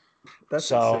 That's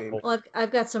insane. Well,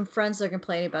 I've got some friends that are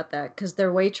complaining about that because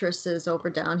they're waitresses over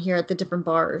down here at the different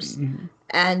bars,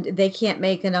 and they can't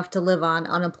make enough to live on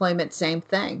unemployment. Same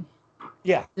thing.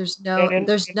 Yeah, there's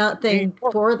nothing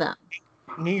for them.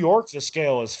 New York's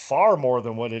scale is far more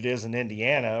than what it is in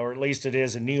Indiana, or at least it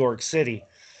is in New York City.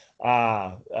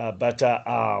 Because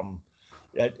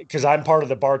I'm part of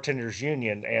the bartenders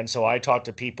union, and so I talk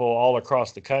to people all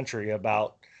across the country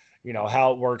about,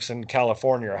 how it works in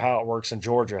California, or how it works in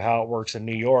Georgia, how it works in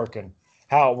New York, and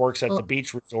how it works at the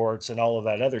beach resorts and all of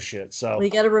that other shit. So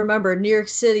you got to remember, New York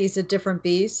City is a different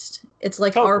beast. It's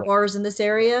like our bars in this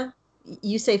area.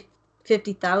 You say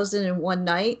 50,000 in one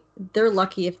night. They're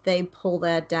lucky if they pull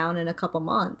that down in a couple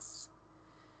months.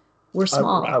 We're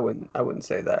small. I wouldn't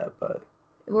say that, but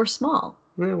we're small.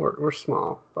 Yeah, we're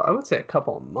small, but I would say a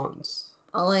couple of months.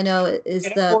 All I know is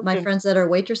that my friends that are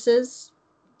waitresses,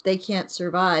 they can't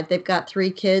survive. They've got 3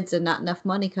 kids and not enough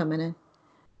money coming in.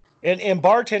 And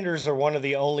bartenders are one of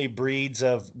the only breeds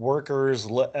of workers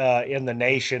in the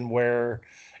nation where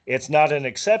it's not an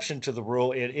exception to the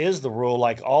rule. It is the rule.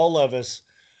 Like all of us,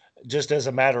 just as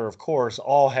a matter of course,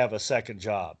 all have a second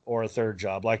job or a third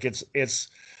job. Like it's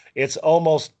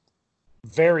almost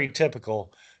very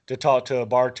typical to talk to a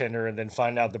bartender and then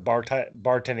find out the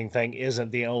bartending thing isn't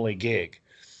the only gig.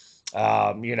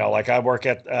 Like I work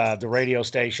at the radio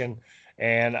station,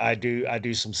 and I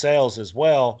do some sales as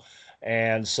well.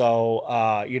 And so,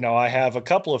 I have a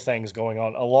couple of things going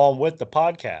on along with the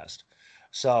podcast.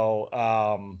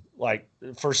 So, like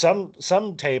for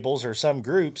some tables or some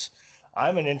groups,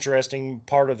 I'm an interesting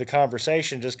part of the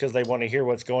conversation just because they want to hear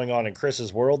what's going on in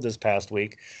Chris's world this past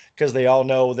week, because they all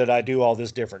know that I do all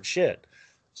this different shit.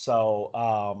 So,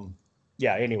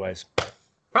 anyways.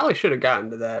 Probably should have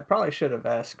gotten to that. Probably should have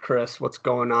asked Chris what's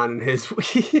going on in his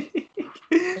week.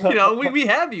 We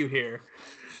have you here.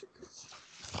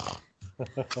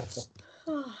 I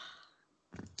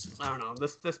don't know.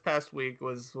 This past week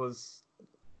was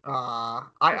I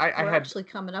had actually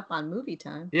coming up on movie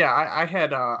time. Yeah, I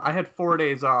had 4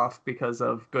 days off because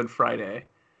of Good Friday.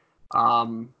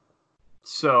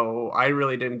 So I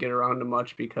really didn't get around to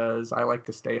much because I like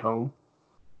to stay home,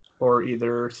 or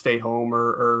either stay home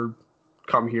or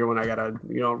come here when I gotta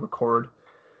record.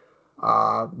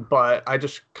 But I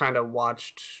just kind of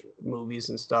watched movies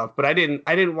and stuff. But I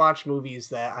didn't watch movies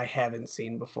that I haven't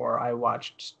seen before. I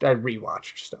rewatched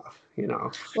stuff. In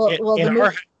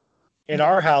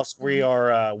our house, we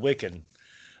are Wiccan,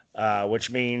 which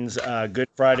means Good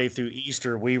Friday through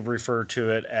Easter, we refer to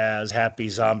it as Happy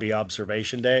Zombie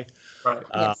Observation Day. Right.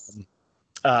 Yes.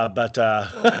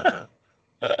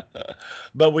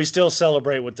 But we still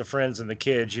celebrate with the friends and the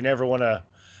kids. You never want to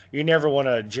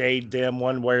jade them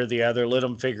one way or the other. Let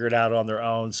them figure it out on their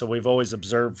own. So we've always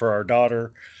observed for our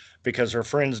daughter, because her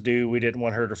friends do. We didn't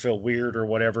want her to feel weird or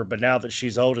whatever. But now that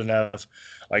she's old enough,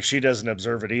 like, she doesn't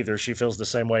observe it either. She feels the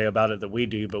same way about it that we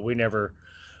do, but we never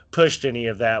pushed any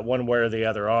of that one way or the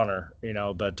other on her,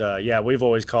 But we've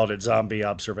always called it Zombie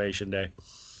Observation Day.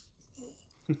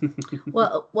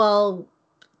 Well,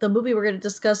 the movie we're going to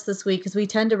discuss this week, because we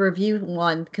tend to review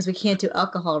one because we can't do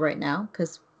alcohol right now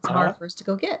because it's hard for us to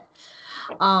go get.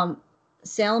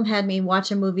 Salem had me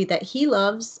watch a movie that he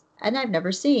loves and I've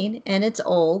never seen, and it's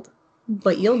old,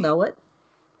 but you'll know it.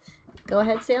 Go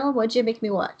ahead, Salem. What'd you make me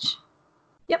watch?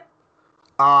 Yep.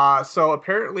 So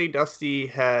apparently Dusty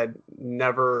had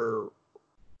never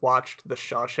watched The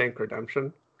Shawshank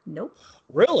Redemption. Nope.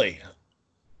 Really?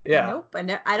 Yeah. Nope.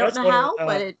 I don't know how,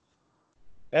 but it.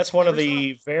 That's one of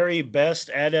the very best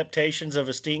adaptations of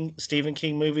a Stephen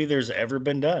King movie there's ever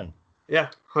been done. Yeah,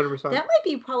 100%. That might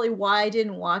be probably why I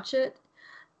didn't watch it.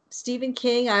 Stephen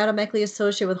King, I automatically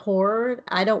associate with horror.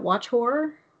 I don't watch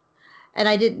horror, and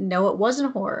I didn't know it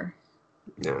wasn't horror.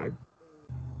 Yeah,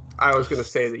 I was going to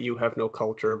say that you have no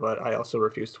culture, but I also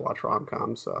refuse to watch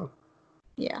rom-coms, so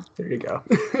Yeah. there you go.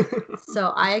 So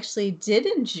I actually did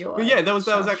enjoy. But yeah, that was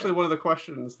actually one of the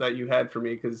questions that you had for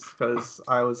me, because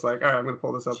I was like, all right, I'm going to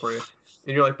pull this up for you.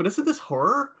 And you're like, but isn't this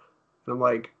horror? And I'm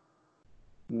like,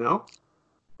 no.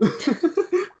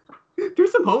 Do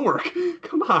some homework.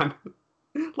 Come on.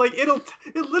 Like, it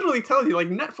literally tells you, like,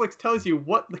 Netflix tells you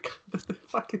what the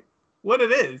fucking, what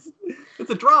it is. It's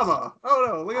a drama. Oh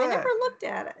no, look at that. I never looked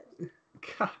at it.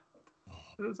 God.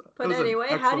 But anyway,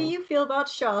 how do you feel about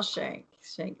Shawshank,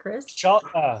 Chris?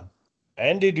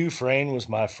 Andy Dufresne was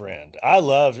my friend. I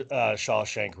love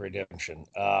Shawshank Redemption.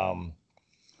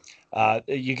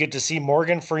 You get to see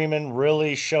Morgan Freeman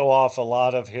really show off a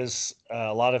lot of his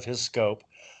scope.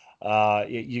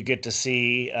 You get to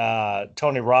see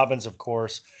Tony Robbins, of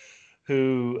course,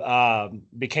 who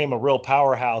became a real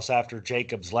powerhouse after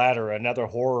Jacob's Ladder, another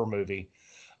horror movie.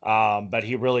 But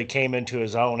he really came into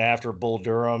his own after Bull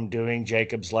Durham doing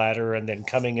Jacob's Ladder, and then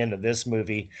coming into this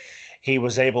movie, he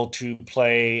was able to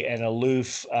play an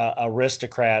aloof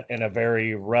aristocrat in a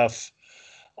very rough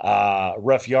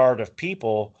yard of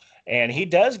people. And he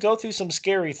does go through some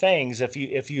scary things. If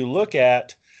you look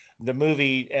at the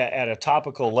movie at a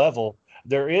topical level,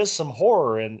 there is some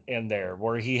horror in there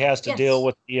where he has to deal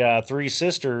with the three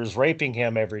sisters raping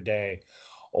him every day,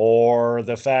 or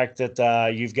the fact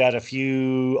that you've got a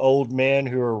few old men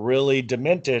who are really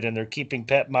demented and they're keeping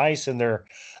pet mice in their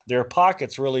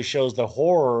pockets. Really shows the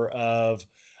horror of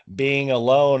being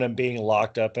alone and being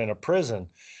locked up in a prison,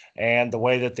 and the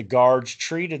way that the guards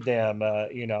treated them.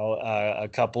 A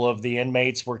couple of the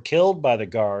inmates were killed by the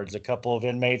guards. A couple of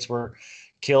inmates were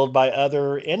killed by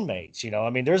other inmates.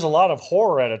 There's a lot of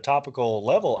horror at a topical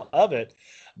level of it,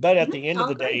 but at the end of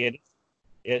the day,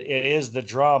 it is the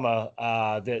drama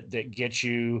that gets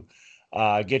you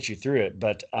through it.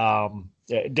 But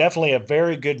definitely a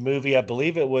very good movie. I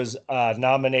believe it was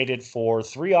nominated for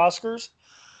 3 Oscars,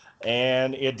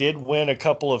 and it did win a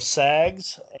couple of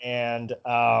SAGs, and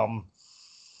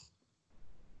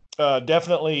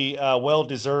definitely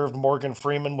well-deserved. Morgan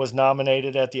Freeman was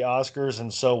nominated at the Oscars,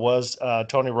 and so was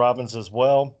Tony Robbins as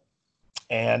well.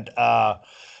 And I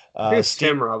think it's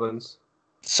Tim Robbins.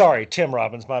 Sorry, Tim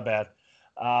Robbins, my bad.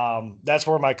 That's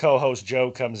where my co-host Joe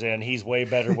comes in. He's way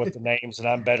better with the names, and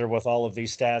I'm better with all of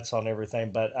these stats on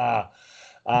everything.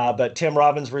 But Tim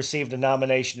Robbins received a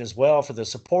nomination as well for the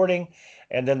supporting.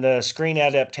 And then the screen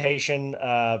adaptation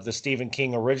of the Stephen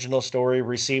King original story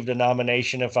received a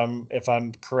nomination, if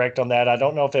I'm correct on that. I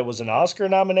don't know if it was an Oscar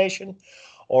nomination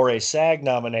or a SAG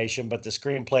nomination, but the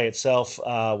screenplay itself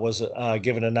was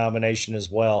given a nomination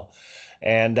as well.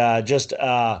 And just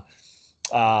a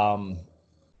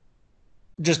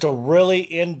really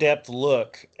in-depth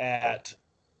look at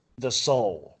the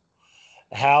soul,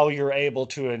 how you're able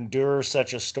to endure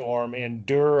such a storm,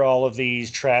 endure all of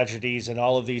these tragedies and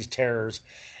all of these terrors,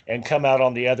 and come out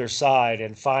on the other side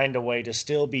and find a way to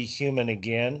still be human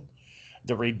again.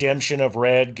 The redemption of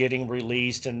Red getting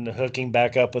released and hooking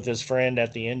back up with his friend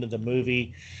at the end of the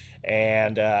movie,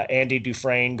 and Andy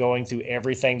Dufresne going through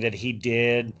everything that he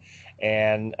did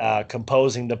and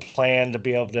composing the plan to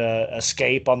be able to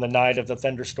escape on the night of the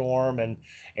thunderstorm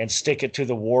and stick it to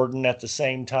the warden at the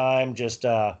same time. Just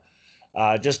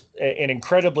an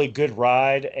incredibly good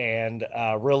ride, and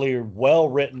really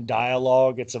well-written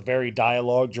dialogue. It's a very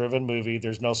dialogue-driven movie.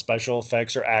 There's no special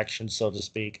effects or action, so to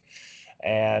speak.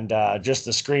 And just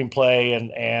the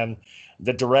screenplay and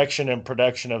the direction and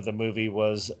production of the movie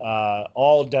was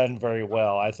all done very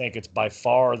well. I think it's by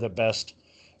far the best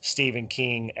Stephen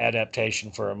King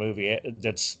adaptation for a movie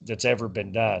that's ever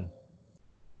been done.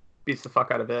 Beats the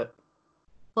fuck out of it.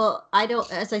 Well,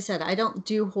 as I said, I don't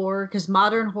do horror because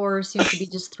modern horror seems to be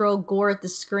just throw gore at the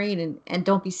screen and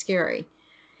don't be scary.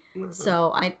 Mm-hmm.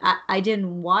 So I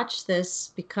didn't watch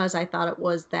this because I thought it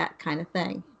was that kind of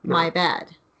thing. No. My bad.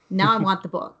 Now I want the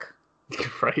book.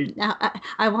 Right. Now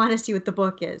I want to see what the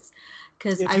book is,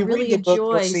 because I really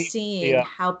enjoy seeing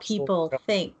how people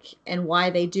think and why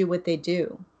they do what they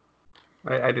do.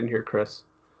 I didn't hear Chris.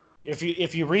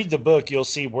 If you read the book, you'll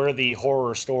see where the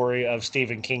horror story of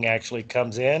Stephen King actually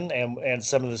comes in, and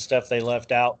some of the stuff they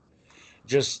left out,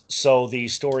 just so the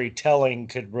storytelling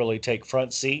could really take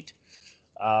front seat.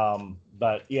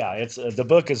 But yeah, it's the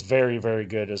book is very, very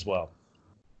good as well.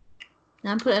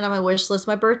 I'm putting it on my wish list.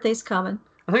 My birthday's coming.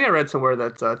 I think I read somewhere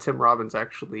that Tim Robbins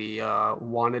actually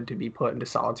wanted to be put into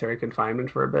solitary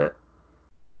confinement for a bit.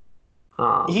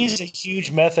 He's a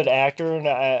huge method actor, and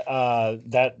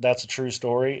that's a true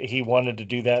story. He wanted to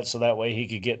do that so that way he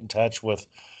could get in touch with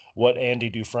what Andy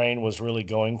Dufresne was really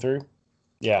going through.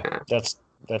 Yeah, Yeah.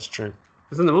 that's true.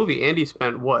 Because in the movie, Andy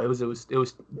spent what? It was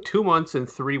 2 months and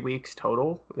 3 weeks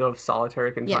total of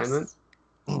solitary confinement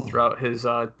Yes. throughout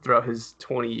his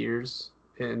 20 years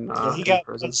Well, he in got a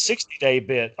prison. 60-day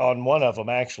bit on one of them,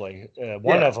 actually.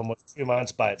 One Yeah. of them was 2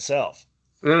 months by itself.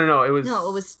 No. It No,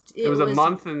 was it it was a was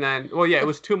month and then it the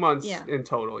was 2 months yeah. in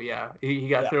total. Yeah, he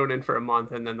got Yeah. thrown in for a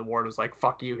month, and then the ward was like,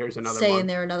 "Fuck you, here's another Stay in month."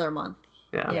 there another month.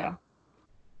 Yeah, Yeah.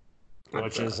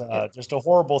 Which That's, is just a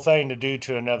horrible thing to do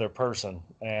to another person.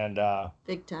 And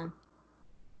Big time.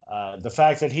 the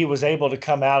fact that he was able to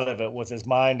come out of it with his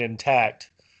mind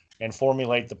intact and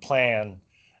formulate the plan,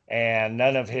 and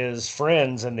none of his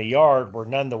friends in the yard were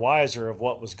none the wiser of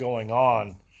what was going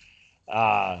on.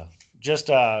 It's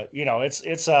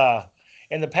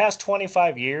in the past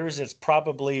 25 years, it's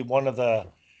probably one of the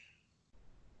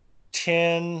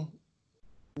 10,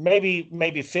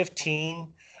 maybe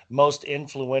 15 most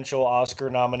influential Oscar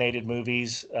nominated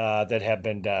movies that have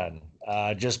been done,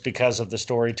 just because of the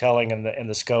storytelling and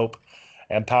the scope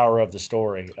and power of the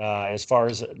story. As far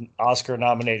as Oscar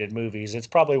nominated movies, it's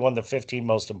probably one of the 15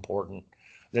 most important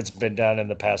that's been done in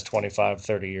the past 25,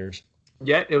 30 years.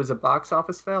 yet it was a box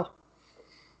office fail.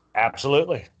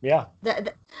 Absolutely. Yeah.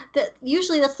 That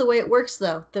usually that's the way it works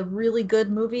though. The really good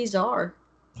movies are.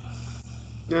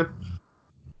 Yeah,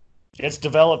 It's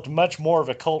developed much more of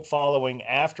a cult following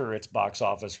after its box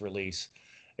office release.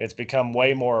 It's become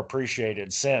way more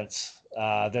appreciated since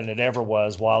than it ever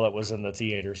was while it was in the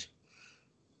theaters.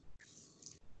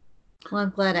 Well,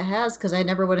 I'm glad it has because I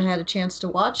never would have had a chance to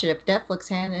watch it if Netflix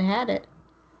hadn't had it.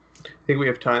 I think we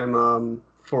have time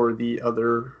for the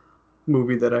other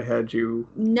movie that I had you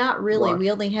Not really. watch.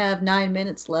 We only have 9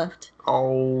 minutes left.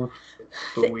 Oh,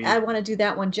 sweet. I want to do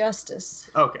that one justice.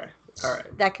 Okay, all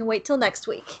right. That can wait till next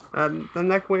week. Then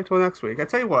that can wait till next week. I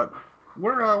tell you what,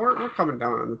 we're coming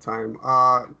down on the time.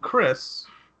 Chris,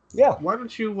 Yeah. why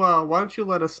don't you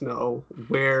let us know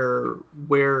where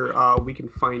we can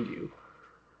find you?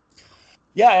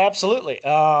 Yeah, absolutely.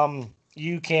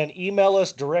 You can email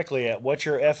us directly at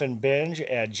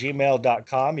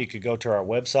whatyoureffingBinge@gmail.com. You could go to our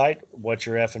website,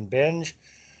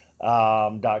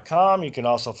 whatyoureffingBinge.com. You can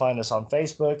also find us on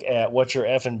Facebook at What's Your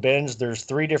Effing Binge. There's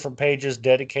 3 different pages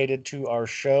dedicated to our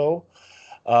show,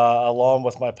 along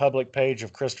with my public page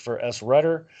of Christopher S.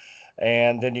 Rudder.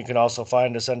 And then you can also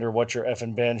find us under What's Your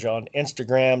Effing Binge on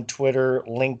Instagram, Twitter,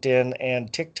 LinkedIn,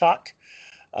 and TikTok.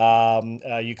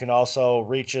 You can also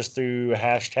reach us through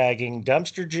hashtagging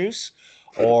dumpster juice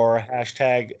or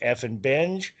hashtag effing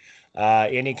binge.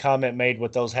 Any comment made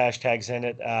with those hashtags in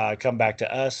it, come back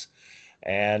to us.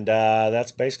 And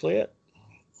that's basically it.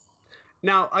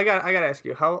 Now I got to ask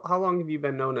you, how long have you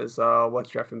been known as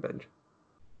What's Your Effing Binge?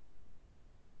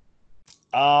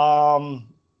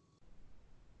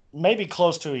 Maybe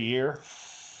close to a year.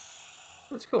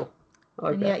 That's cool. I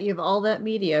like And that. yet you have all that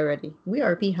media already. We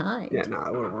are behind. Yeah, no,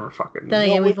 we're fucking. Then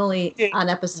again, Well, we've only did- on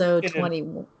episode we did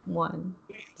 21.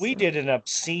 We So. did an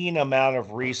obscene amount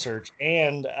of research,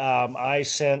 and I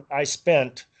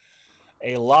spent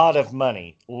a lot of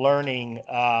money learning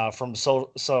from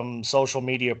some social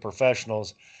media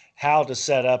professionals how to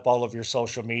set up all of your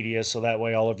social media so that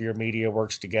way all of your media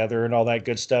works together and all that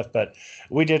good stuff. But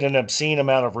we did an obscene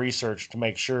amount of research to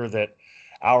make sure that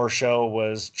our show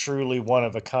was truly one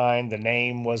of a kind. The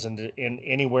name wasn't in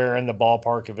anywhere in the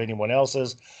ballpark of anyone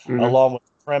else's, Mhm. along with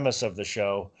the premise of the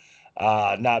show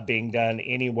not being done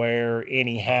anywhere,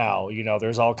 anyhow. You know,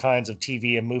 there's all kinds of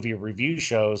TV and movie review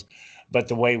shows, but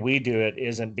the way we do it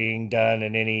isn't being done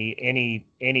in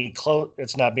any close.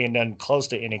 It's not being done close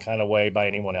to any kind of way by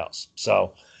anyone else.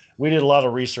 So we did a lot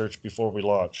of research before we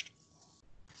launched.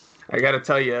 I got to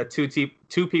tell you,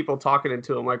 two people talking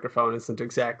into a microphone isn't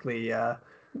exactly.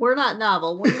 We're not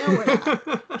novel. We know we're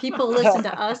not. People listen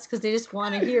to us because they just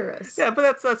want to hear us. Yeah,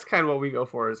 but that's kind of what we go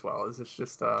for as well. Is it's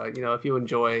just if you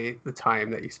enjoy the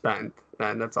time that you spent,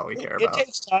 then that's all we care It about.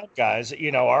 takes time, guys.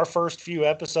 You know, our first few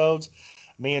episodes,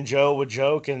 me and Joe would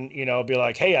joke and be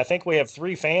like, "Hey, I think we have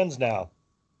 3 fans now,"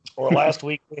 or last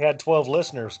week we had 12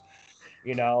 listeners.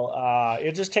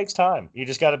 It just takes time. You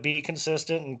just got to be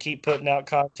consistent and keep putting out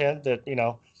content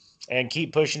and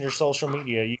keep pushing your social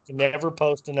media. You can never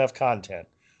post enough content.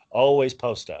 Always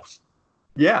post stuff.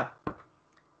 Yeah.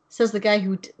 Says the guy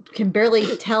who can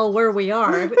barely tell where we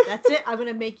are. But that's it. I'm going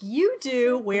to make you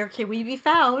do where can we be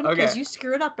found because Okay. you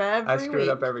screw it up every I screw week. it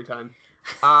up every time.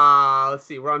 Let's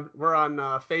see. We're on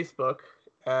Facebook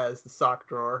as the Sock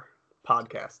Drawer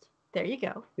Podcast. There you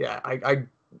go. Yeah,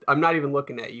 I'm not even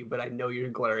looking at you, but I know you're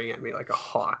glaring at me like a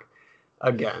hawk.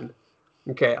 again.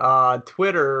 Okay.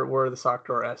 Twitter, we're the Sock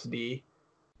Drawer SD.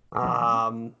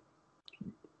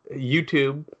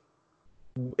 YouTube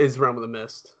is Realm of the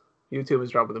Mist. YouTube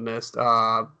is Realm of the Mist.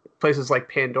 Places like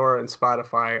Pandora and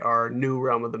Spotify are new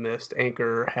Realm of the Mist.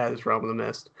 Anchor has Realm of the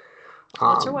Mist.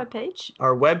 What's our webpage?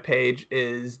 Our webpage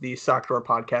is the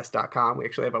sockdrawerpodcast.com. We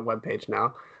actually have a webpage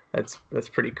now. That's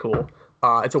pretty cool.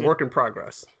 It's a work in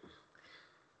progress.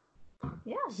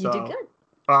 Yeah, you did good.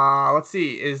 Let's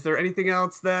see. Is there anything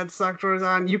else that Sock Drawer is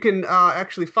on? You can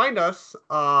actually find us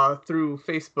through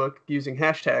Facebook using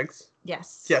hashtags.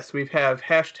 Yes. Yes, we have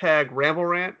hashtag Ramble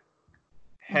Rant,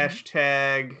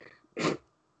 hashtag.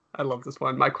 I love this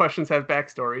one. My questions have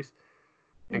backstories.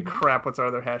 And crap, what's our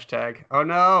other hashtag? Oh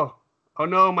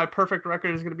no, my perfect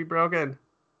record is going to be broken.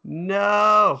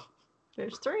 No.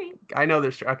 There's 3. I know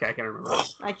there's 3. Okay, I can't remember.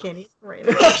 I can't even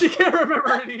remember. She can't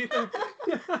remember it either.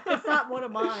 It's not one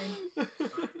of mine.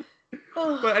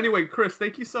 But anyway, Chris,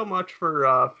 thank you so much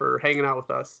for hanging out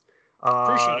with us.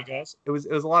 Appreciate it, guys. It was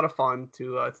a lot of fun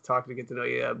to talk to get to know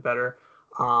you better.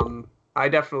 I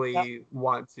definitely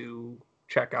want to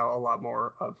check out a lot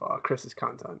more of Chris's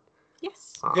content.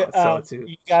 Yes.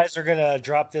 You guys are gonna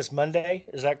drop this Monday,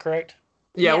 is that correct?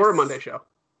 Yeah, Yes. we're a Monday show.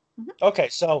 Okay,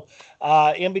 so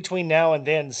in between now and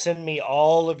then, send me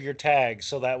all of your tags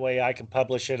so that way I can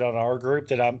publish it on our group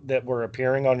that we're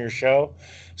appearing on your show,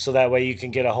 so that way you can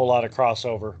get a whole lot of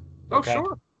crossover. Okay? Oh,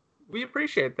 sure. We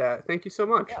appreciate that. Thank you so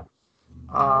much. Yeah.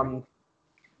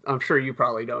 I'm sure you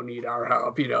probably don't need our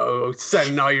help,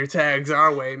 sending all your tags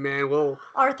our way, man.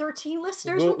 Our 13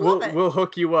 listeners will love it. We'll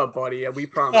hook you up, buddy. We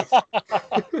promise.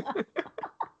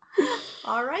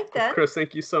 All right, then. Chris,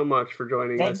 thank you so much for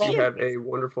joining us. Thank You you. have a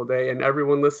wonderful day. And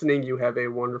everyone listening, you have a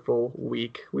wonderful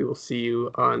week. We will see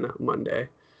you on Monday.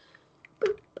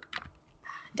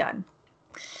 Done.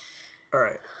 All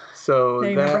right. So Now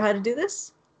you remember how to do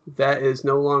this? that is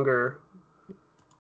no longer